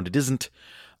 how browned it isn't,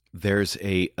 there's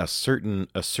a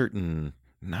certain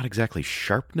not exactly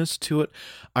sharpness to it.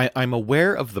 I'm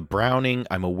aware of the browning.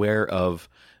 I'm aware of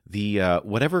the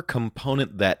whatever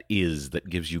component that is that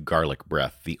gives you garlic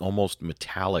breath, the almost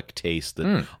metallic taste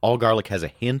that all garlic has a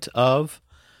hint of.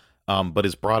 but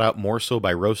is brought out more so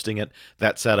by roasting it.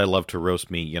 That said, I love to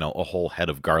roast me, a whole head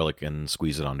of garlic and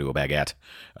squeeze it onto a baguette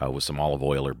with some olive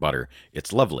oil or butter.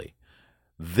 It's lovely.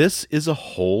 This is a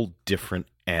whole different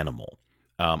animal.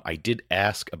 I did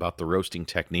ask about the roasting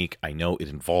technique. I know it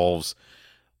involves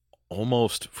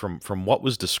almost from what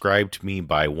was described to me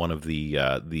by one of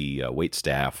the wait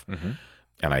staff,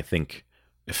 and I think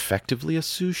effectively a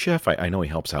sous chef. I know he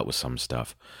helps out with some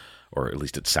stuff, or at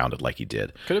least it sounded like he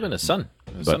did. Could have been his son.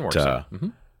 His son works there.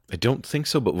 I don't think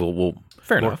so, but we'll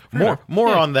Fair enough.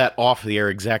 More on that off the air.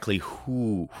 Exactly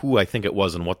who I think it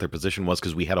was and what their position was,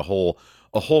 because we had a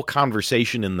whole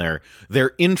conversation in their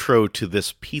intro to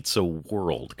this pizza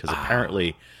world, because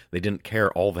apparently they didn't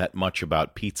care all that much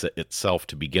about pizza itself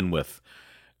to begin with,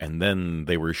 and then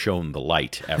they were shown the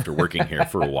light after working here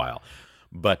for a while.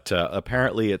 But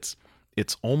apparently it's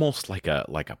almost like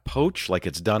a poach, like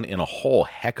it's done in a whole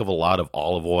heck of a lot of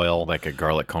olive oil, Like a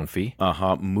garlic confit.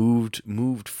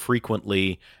 Moved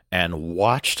frequently and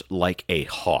watched like a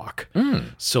hawk.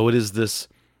 So it is this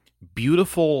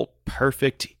beautiful,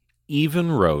 perfect,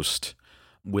 even roast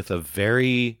with a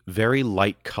very, very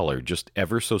light color, just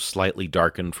ever so slightly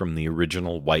darkened from the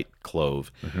original white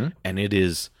clove, and it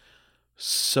is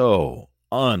so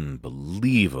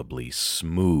unbelievably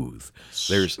smooth.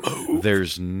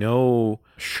 There's no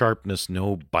sharpness,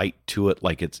 no bite to it.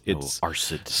 Like it's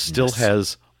still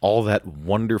has all that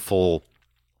wonderful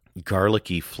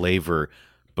garlicky flavor,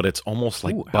 but it's almost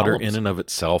like butter in and of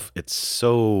itself. It's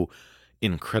so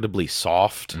incredibly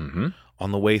soft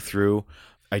on the way through.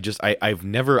 I've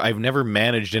never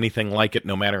managed anything like it,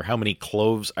 no matter how many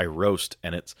cloves I roast,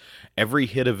 and it's every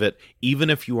hit of it, even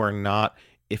if you are not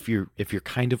if you're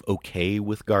kind of okay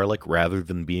with garlic rather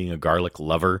than being a garlic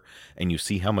lover, and you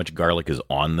see how much garlic is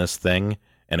on this thing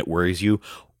and it worries you,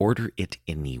 order it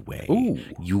anyway. Ooh.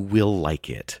 You will like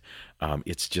it.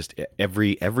 It's just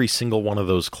every single one of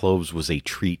those cloves was a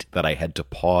treat that I had to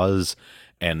pause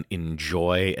and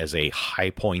enjoy as a high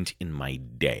point in my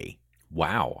day.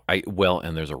 Wow.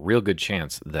 And there's a real good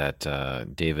chance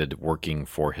that David, working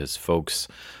for his folks'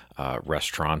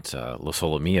 restaurant, Lo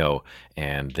Solo Mio,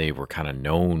 and they were kind of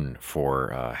known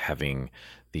for having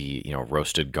the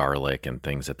roasted garlic and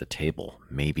things at the table.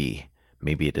 Maybe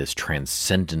it is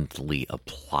transcendently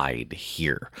applied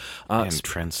here. And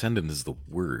transcendent is the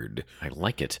word. I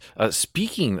like it.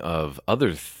 Speaking of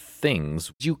other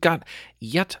things, you got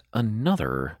yet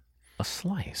another a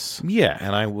slice. Yeah,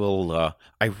 and I will.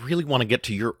 I really want to get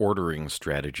to your ordering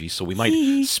strategy, so we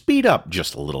might speed up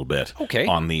just a little bit. Okay.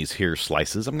 On these here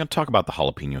slices, I'm going to talk about the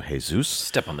jalapeno Jesus.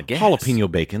 Step on the gas. Jalapeno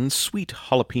bacon, sweet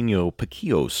jalapeno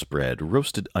piquillo spread,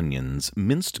 roasted onions,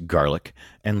 minced garlic,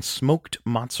 and smoked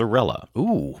mozzarella.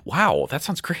 Ooh, wow, that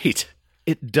sounds great.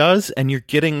 It does, and you're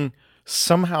getting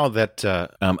somehow that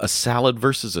a salad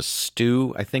versus a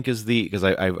stew, I think, is because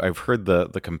I've heard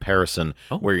the comparison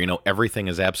where everything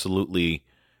is absolutely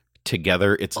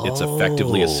together. It's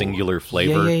effectively a singular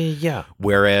flavor. Yeah.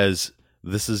 Whereas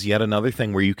this is yet another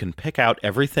thing where you can pick out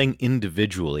everything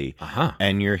individually,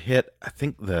 and you're hit. I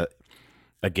think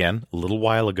again a little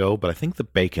while ago, but I think the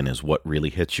bacon is what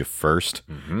really hits you first,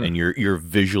 and you're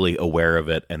visually aware of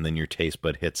it, and then your taste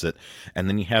bud hits it, and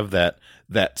then you have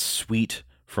that sweet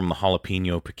from the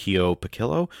jalapeno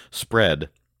piquillo spread,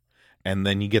 and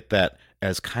then you get that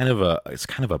as kind of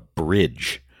a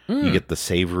bridge. You get the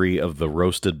savory of the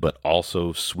roasted but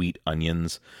also sweet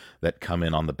onions that come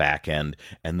in on the back end,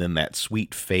 and then that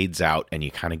sweet fades out and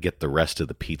you kind of get the rest of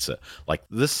the pizza. Like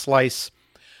this slice.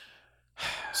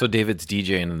 So David's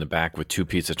DJing in the back with two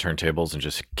pizza turntables and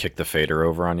just kick the fader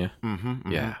over on you?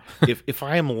 Yeah. If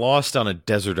I am lost on a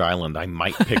desert island, I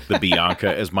might pick the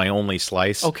Bianca as my only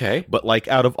slice. Okay. But like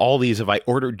out of all these, if I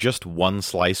ordered just one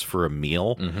slice for a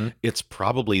meal, it's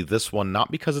probably this one, not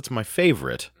because it's my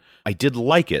favorite. I did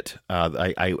like it.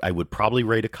 I would probably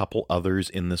rate a couple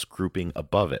others in this grouping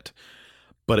above it.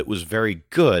 But it was very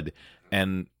good,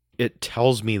 and it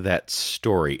tells me that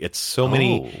story. It's so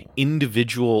many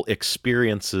individual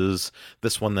experiences,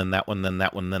 this one, then that one, then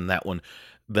that one, then that one,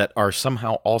 that are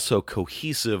somehow also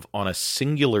cohesive on a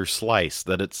singular slice,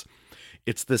 that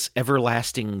it's this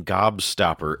everlasting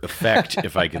gobstopper effect,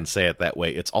 if I can say it that way.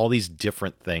 It's all these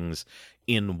different things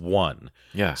in one.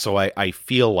 Yeah. So I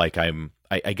feel like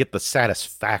I get the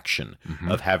satisfaction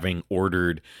of having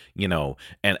ordered,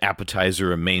 an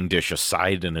appetizer, a main dish, a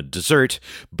side, and a dessert,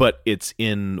 but it's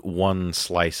in one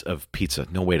slice of pizza.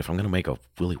 No, wait, if I'm going to make a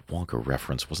Willy Wonka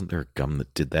reference, wasn't there a gum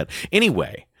that did that?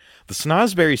 Anyway, the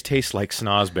snozberries taste like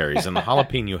snozberries, and the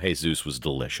jalapeno Jesus was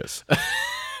delicious.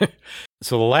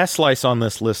 So the last slice on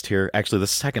this list here, actually the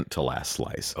second to last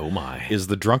slice, oh my, is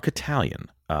the Drunk Italian.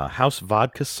 house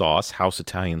vodka sauce, house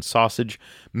Italian sausage,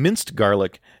 minced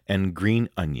garlic, and green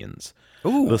onions.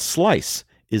 Ooh. The slice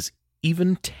is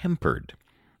even tempered.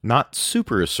 Not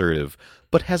super assertive,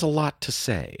 but has a lot to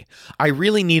say. I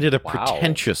really needed a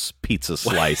pretentious pizza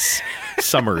slice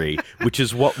summary, which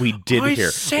is what we did I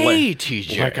here. say,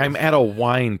 TJ. Like I'm at a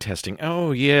wine testing.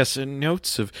 Oh, yes, and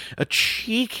notes of a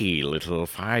cheeky little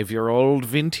 5-year-old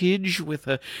vintage with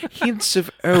hints of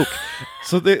oak.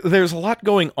 So there's a lot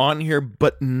going on here,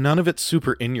 but none of it's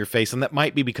super in your face. And that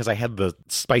might be because I had the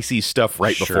spicy stuff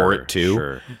right before it, too.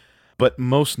 Sure. But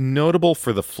most notable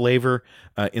for the flavor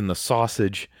in the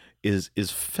sausage is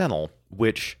fennel,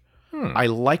 which I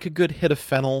like a good hit of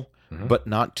fennel, but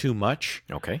not too much.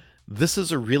 Okay. This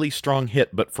is a really strong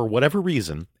hit, but for whatever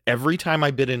reason, every time I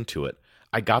bit into it,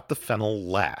 I got the fennel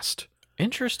last.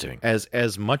 Interesting.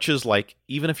 As much as, like,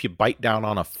 even if you bite down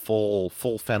on a full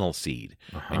fennel seed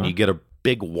and you get a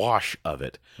big wash of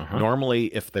it,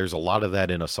 normally if there's a lot of that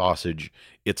in a sausage,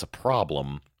 it's a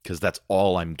problem. Because that's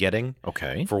all I'm getting.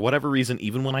 Okay. For whatever reason,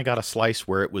 even when I got a slice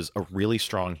where it was a really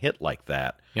strong hit like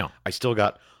that, I still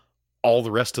got all the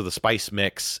rest of the spice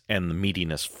mix and the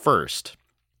meatiness first.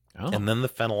 Oh. And then the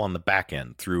fennel on the back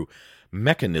end through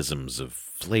mechanisms of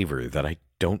flavor that I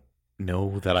don't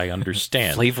know that I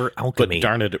understand. Flavor alchemy. But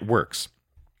darn it, it works.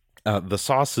 The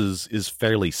sauce is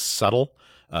fairly subtle.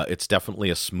 It's definitely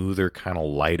a smoother, kind of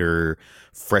lighter,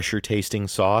 fresher tasting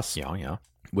sauce. Yeah.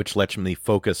 Which lets me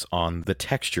focus on the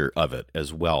texture of it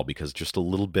as well, because just a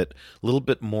little bit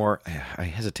more. I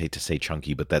hesitate to say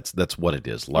chunky, but that's what it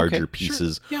is. Larger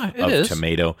pieces of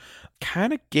tomato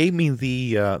kind of gave me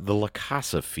the La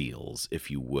Casa feels, if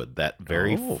you would. That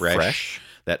very fresh,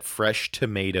 that fresh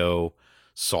tomato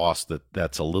sauce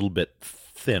that's a little bit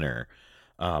thinner.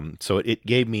 So it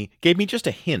gave me just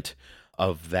a hint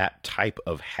of that type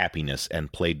of happiness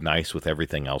and played nice with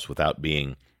everything else without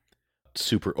being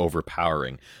super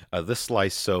overpowering. This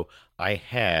slice, so I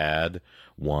had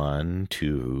 1,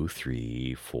 2,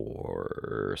 3,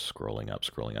 4, scrolling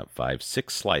up, 5,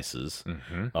 6 slices,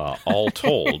 all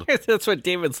told. That's what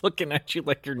David's looking at you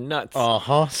like you're nuts.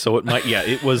 So it might,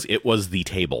 it was the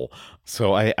table.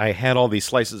 So I had all these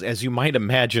slices. As you might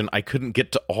imagine, I couldn't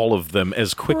get to all of them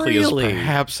as quickly as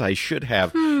perhaps I should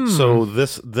have. So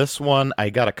this one, I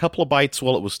got a couple of bites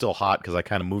while it was still hot because I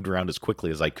kind of moved around as quickly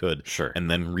as I could. Sure. And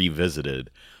then revisited.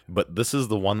 But this is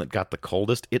the one that got the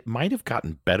coldest. It might have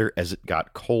gotten better as it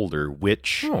got colder,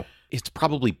 which it's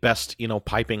probably best,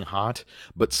 piping hot.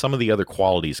 But some of the other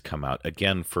qualities come out.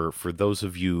 Again, for those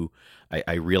of you,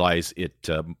 I realize it.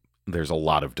 There's a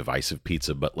lot of divisive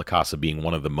pizza, but La Casa being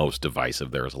one of the most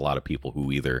divisive, there's a lot of people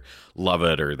who either love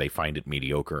it or they find it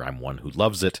mediocre. I'm one who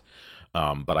loves it.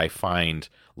 But I find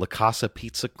La Casa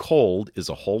pizza cold is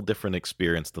a whole different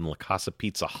experience than La Casa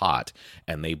pizza hot,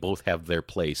 and they both have their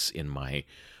place in my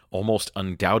almost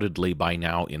undoubtedly by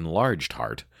now enlarged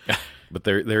heart. But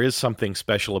there is something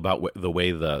special about the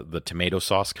way the tomato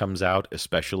sauce comes out,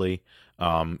 especially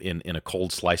in a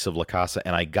cold slice of La Casa,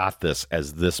 and I got this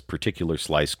as this particular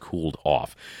slice cooled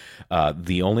off.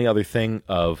 The only other thing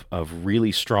of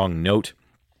really strong note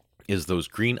is those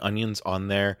green onions on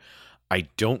there. I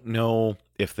don't know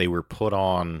if they were put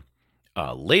on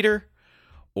later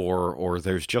or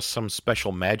there's just some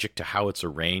special magic to how it's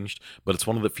arranged, but it's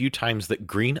one of the few times that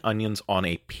green onions on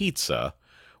a pizza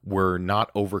were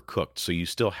not overcooked. So you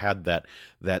still had that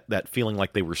feeling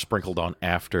like they were sprinkled on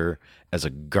after as a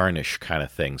garnish kind of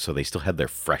thing. So they still had their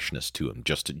freshness to them,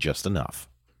 just enough.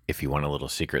 If you want a little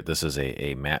secret, this is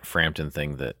a Matt Frampton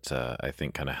thing that I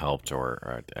think kind of helped,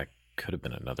 or could have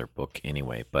been another book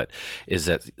anyway, but is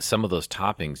that some of those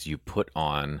toppings you put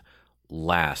on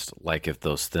last, like if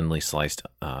those thinly sliced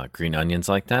green onions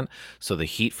like that, so the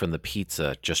heat from the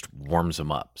pizza just warms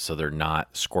them up, so they're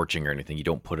not scorching or anything. You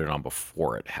don't put it on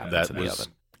before it happens in the oven.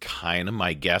 Kind of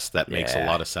my guess. That makes a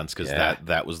lot of sense because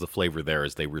that was the flavor there,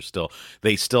 is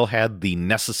they still had the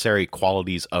necessary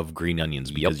qualities of green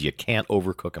onions, because you can't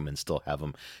overcook them and still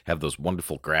have those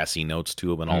wonderful grassy notes to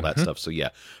them and all that stuff. So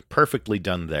perfectly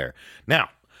done there. Now,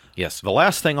 the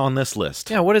last thing on this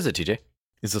list, what is it, TJ?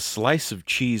 is a slice of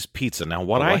cheese pizza. Now,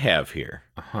 what I have here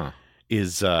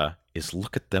is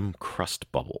look at them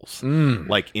crust bubbles.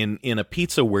 Like in a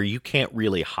pizza where you can't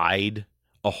really hide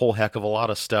a whole heck of a lot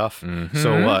of stuff.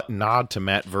 So nod to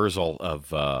Matt Verzel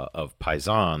of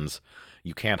Paisans.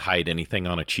 You can't hide anything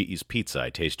on a cheese pizza. I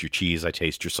taste your cheese, I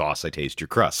taste your sauce, I taste your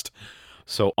crust.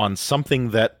 So on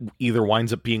something that either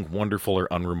winds up being wonderful or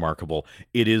unremarkable,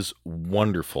 it is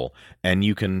wonderful, and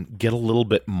you can get a little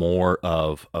bit more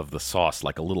of the sauce,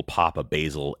 like a little pop of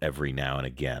basil every now and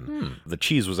again. The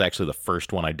cheese was actually the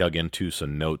first one I dug into, so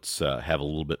notes have a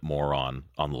little bit more on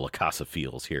the La Casa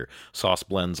feels here. Sauce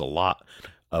blends a lot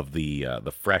of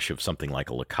the fresh of something like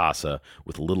a La Casa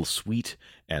with a little sweet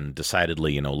and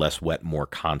decidedly, less wet, more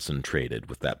concentrated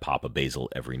with that pop of basil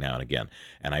every now and again.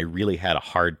 And I really had a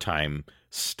hard time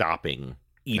stopping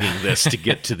eating this to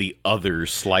get to the other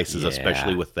slices,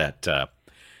 especially with that,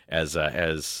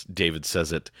 as David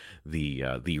says it, the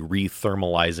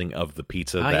rethermalizing of the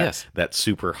pizza, that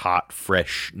super hot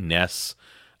freshness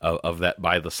of that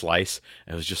by the slice.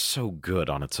 It was just so good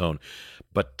on its own.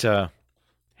 But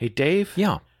hey, Dave?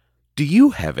 Yeah. Do you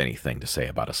have anything to say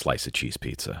about a slice of cheese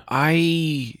pizza?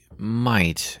 I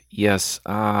might, yes.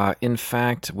 In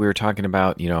fact, we were talking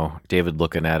about, David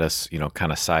looking at us,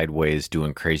 kind of sideways,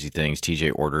 doing crazy things.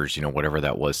 TJ orders, whatever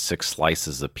that was, 6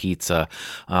 slices of pizza.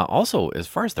 Also, as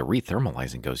far as the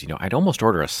rethermalizing goes, I'd almost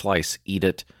order a slice, eat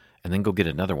it, and then go get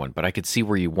another one. But I could see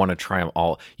where you want to try them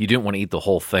all. You didn't want to eat the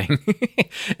whole thing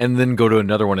and then go to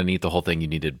another one and eat the whole thing. You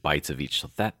needed bites of each.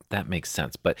 So that makes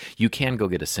sense. But you can go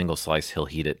get a single slice. He'll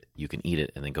heat it. You can eat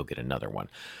it and then go get another one.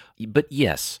 But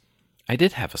yes, I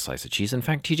did have a slice of cheese. In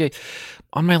fact, TJ,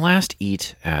 on my last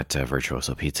eat at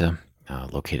Virtuoso Pizza,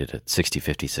 located at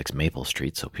 6056 Maple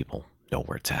Street, so people know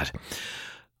where it's at,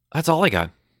 that's all I got.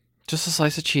 Just a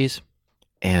slice of cheese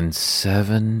and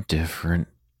 7 different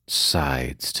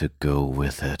sides to go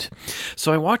with it.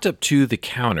 So I walked up to the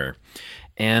counter,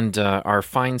 and our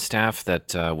fine staff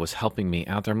that was helping me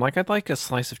out there, I'm like, I'd like a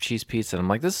slice of cheese pizza. And I'm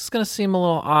like, this is going to seem a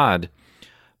little odd,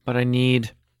 but I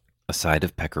need a side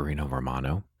of pecorino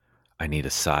romano. I need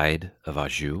a side of au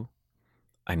jus.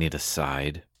 I need a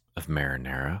side of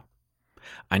marinara.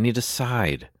 I need a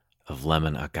side of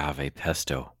lemon agave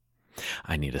pesto.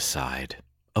 I need a side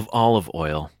of olive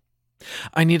oil.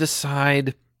 I need a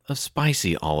side of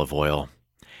spicy olive oil,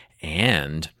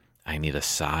 and I need a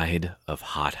side of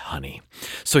hot honey.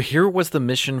 So here was the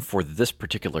mission for this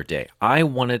particular day. I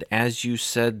wanted, as you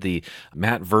said, the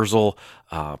Matt Verzel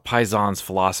Paisan's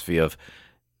philosophy of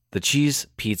the cheese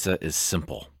pizza is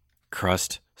simple: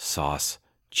 crust, sauce,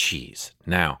 cheese.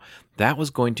 Now, that was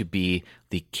going to be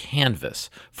the canvas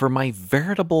for my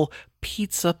veritable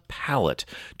pizza palette,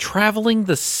 traveling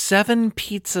the 7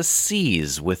 pizza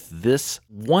seas with this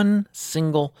one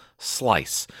single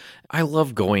slice. I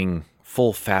love going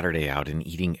full Saturday out and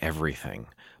eating everything,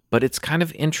 but it's kind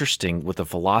of interesting with the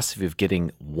philosophy of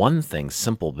getting one thing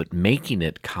simple but making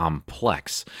it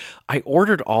complex. I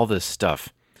ordered all this stuff,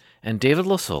 and David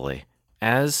Losole,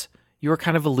 as you were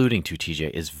kind of alluding to, TJ,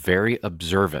 is very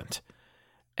observant.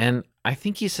 And I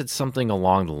think he said something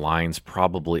along the lines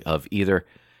probably of either,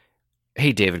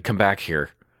 hey, David, come back here,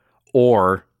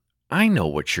 or I know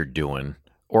what you're doing,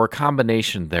 or a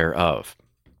combination thereof.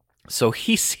 So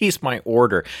he sees my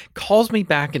order, calls me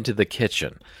back into the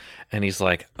kitchen, and he's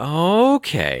like,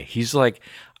 okay. He's like,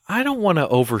 I don't want to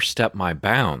overstep my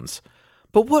bounds,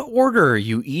 but what order are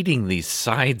you eating these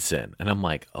sides in? And I'm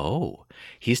like, oh,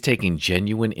 he's taking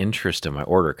genuine interest in my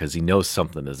order because he knows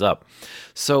something is up.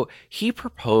 So he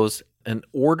proposed an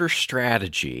order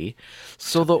strategy.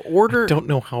 So the order... I don't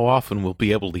know how often we'll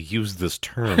be able to use this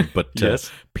term, but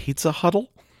yes. Pizza huddle?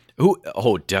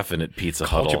 Oh, definite pizza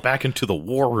huddle. Called you back into the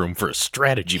war room for a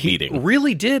strategy meeting.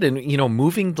 Really did. And,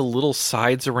 moving the little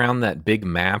sides around that big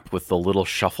map with the little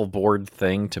shuffleboard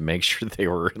thing to make sure they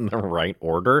were in the right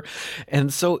order.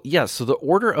 And so, so the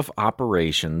order of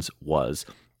operations was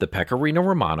the pecorino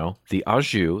romano, the au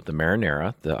jus, the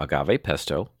marinara, the agave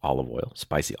pesto, olive oil,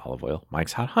 spicy olive oil,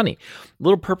 Mike's hot honey.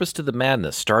 Little purpose to the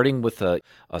madness, starting with a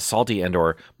salty and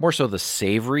or more so the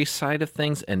savory side of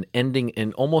things and ending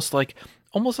in almost like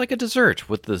a dessert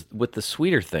with the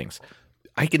sweeter things.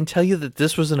 I can tell you that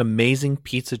this was an amazing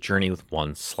pizza journey with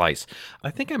one slice.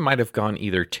 I think I might have gone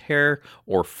either tear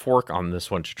or fork on this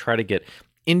one to try to get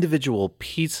individual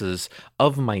pieces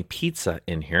of my pizza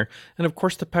in here. And of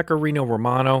course, the pecorino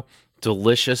romano,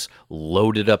 delicious,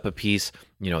 loaded up a piece.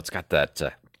 It's got that,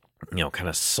 kind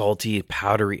of salty,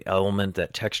 powdery element,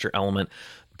 that texture element.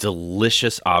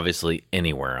 Delicious, obviously,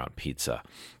 anywhere on pizza.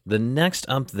 The next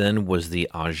up then was the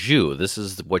au jus. This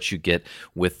is what you get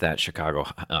with that Chicago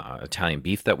Italian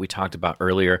beef that we talked about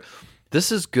earlier.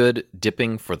 This is good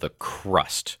dipping for the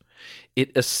crust.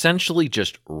 It essentially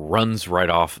just runs right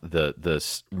off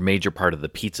the major part of the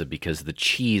pizza because the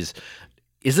cheese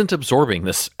isn't absorbing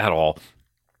this at all,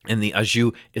 and the au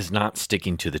jus is not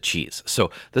sticking to the cheese.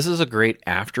 So this is a great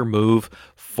after move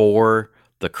for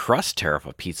the crust, tear off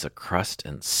a pizza crust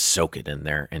and soak it in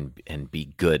there and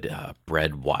be good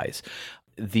bread wise.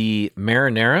 The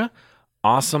marinara,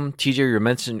 awesome. TJ,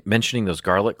 you're mentioning those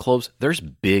garlic cloves. There's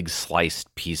big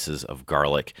sliced pieces of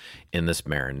garlic in this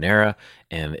marinara,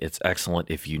 and it's excellent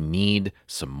if you need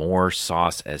some more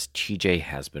sauce, as TJ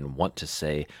has been wont to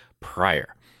say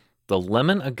prior. The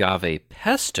lemon agave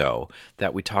pesto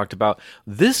that we talked about,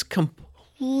 this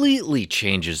completely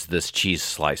changes this cheese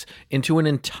slice into an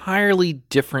entirely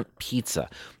different pizza.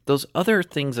 Those other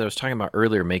things I was talking about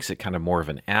earlier makes it kind of more of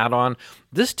an add-on.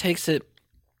 This takes it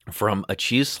from a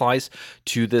cheese slice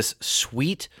to this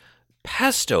sweet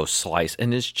pesto slice,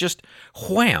 and it's just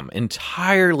wham,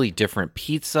 entirely different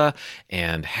pizza,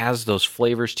 and has those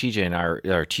flavors.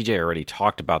 TJ already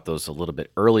talked about those a little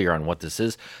bit earlier on what this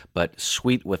is, but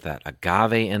sweet with that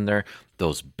agave in there,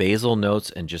 those basil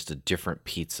notes, and just a different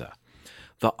pizza.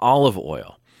 The olive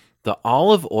oil. The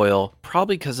olive oil,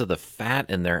 probably because of the fat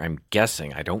in there, I'm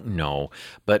guessing, I don't know,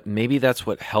 but maybe that's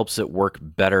what helps it work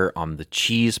better on the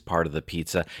cheese part of the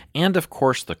pizza. And of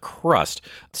course, the crust,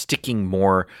 sticking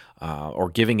more or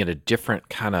giving it a different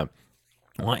kind of,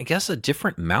 well, I guess a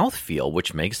different mouthfeel,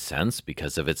 which makes sense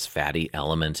because of its fatty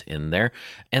element in there.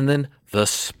 And then the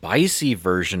spicy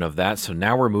version of that. So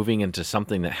now we're moving into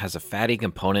something that has a fatty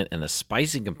component and a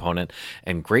spicy component,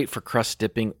 and great for crust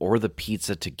dipping or the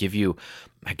pizza to give you,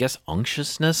 I guess,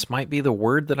 unctuousness might be the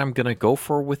word that I'm going to go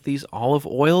for with these olive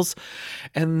oils.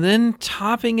 And then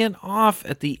topping it off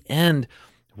at the end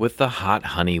with the hot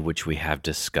honey, which we have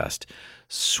discussed.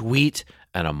 Sweet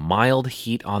and a mild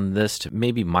heat on this to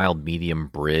maybe mild medium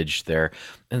bridge there.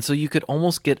 And so you could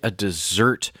almost get a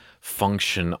dessert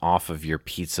function off of your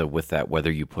pizza with that, whether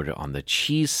you put it on the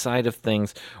cheese side of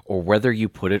things or whether you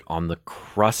put it on the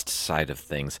crust side of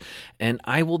things. And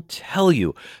I will tell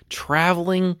you,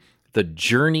 traveling the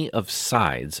journey of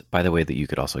sides, by the way, that you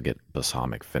could also get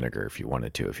balsamic vinegar if you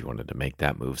wanted to make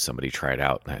that move. Somebody try it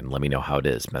out and let me know how it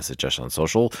is. Message us on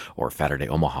social or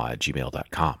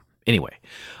SaturdayOmaha@gmail.com. Anyway,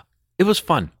 it was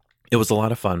fun. It was a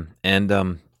lot of fun. And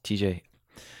TJ,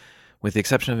 with the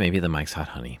exception of maybe the Mike's Hot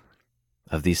Honey,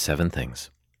 of these 7 things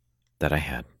that I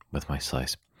had with my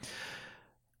slice,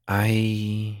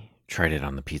 I tried it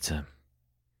on the pizza,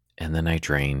 and then I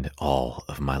drained all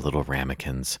of my little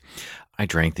ramekins. I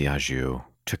drank the au jus,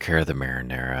 took care of the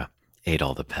marinara, ate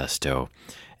all the pesto,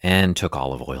 and took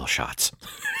olive oil shots.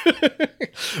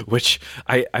 Which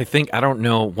I think, I don't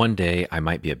know, one day I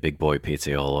might be a big boy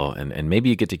pizzaiolo, and maybe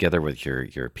you get together with your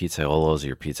pizzaiolos or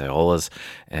your pizzaiolas,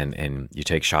 and you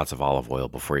take shots of olive oil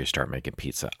before you start making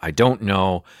pizza. I don't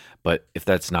know, but if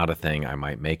that's not a thing, I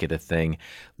might make it a thing.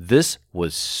 This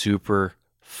was super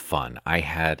fun. I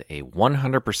had a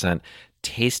 100%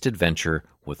 taste adventure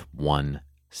with one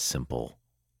simple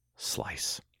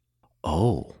slice.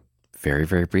 Oh, very,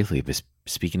 very briefly,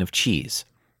 speaking of cheese,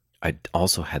 I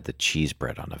also had the cheese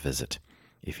bread on a visit.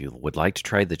 If you would like to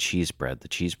try the cheese bread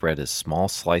is small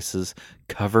slices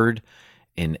covered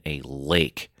in a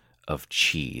lake of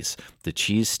cheese. The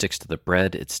cheese sticks to the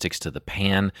bread, it sticks to the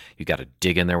pan. You got to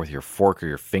dig in there with your fork or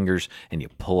your fingers, and you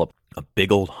pull up a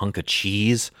big old hunk of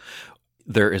cheese.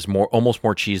 There is almost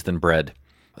more cheese than bread.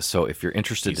 So if you're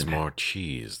interested in more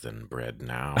cheese than bread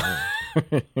now.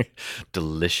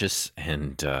 Delicious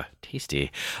and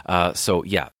tasty. So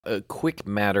yeah, a quick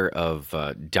matter of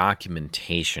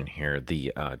documentation here.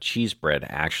 The cheese bread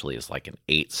actually is like an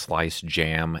 8-slice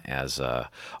jam, as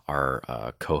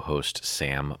our co-host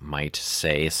Sam might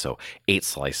say. So 8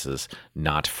 slices,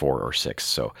 not 4 or 6.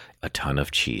 So a ton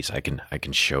of cheese. I can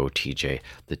show TJ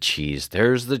the cheese.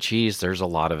 There's the cheese. There's a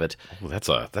lot of it. Oh, that's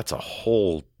a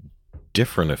whole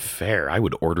different affair. I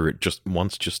would order it just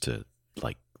once just to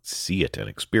see it and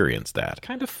experience that.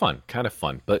 Kind of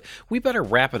fun. But we better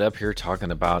wrap it up here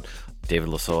talking about David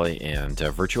Losoy and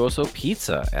Virtuoso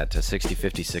Pizza at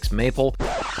 6056 Maple.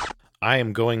 I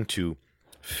am going to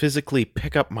physically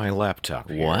pick up my laptop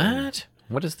here. What?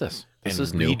 What is this? This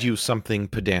is new. Read you something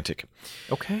pedantic.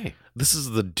 Okay. This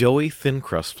is the doughy, thin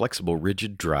crust, flexible,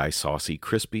 rigid, dry, saucy,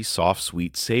 crispy, soft,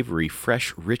 sweet, savory,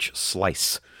 fresh, rich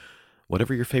slice.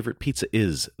 Whatever your favorite pizza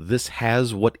is, this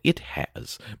has what it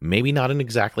has. Maybe not in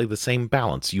exactly the same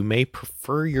balance. You may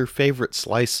prefer your favorite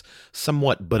slice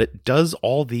somewhat, but it does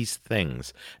all these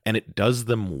things, and it does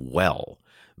them well.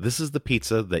 This is the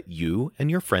pizza that you and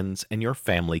your friends and your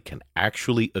family can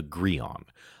actually agree on.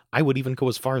 I would even go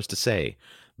as far as to say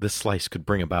this slice could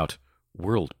bring about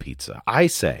world pizza. I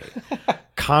say,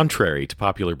 contrary to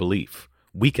popular belief,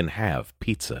 we can have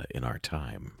pizza in our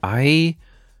time. I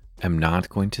am not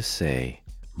going to say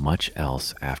much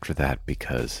else after that,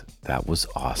 because that was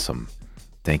awesome.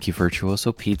 Thank you,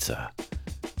 Virtuoso Pizza.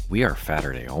 We are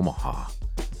Saturday Omaha,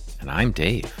 And I'm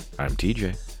Dave. I'm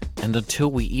TJ. And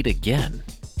until we eat again,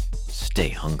 stay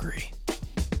hungry.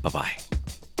 Bye-bye.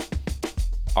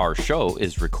 Our show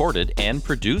is recorded and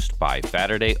produced by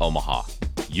Saturday Omaha.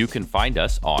 You can find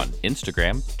us on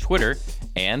Instagram, Twitter,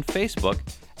 and Facebook,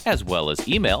 as well as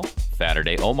email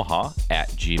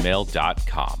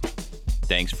SaturdayOmaha@gmail.com.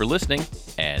 Thanks for listening,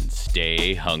 and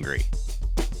stay hungry.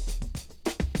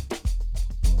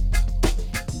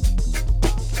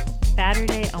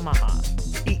 Saturday Omaha.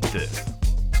 Eat this.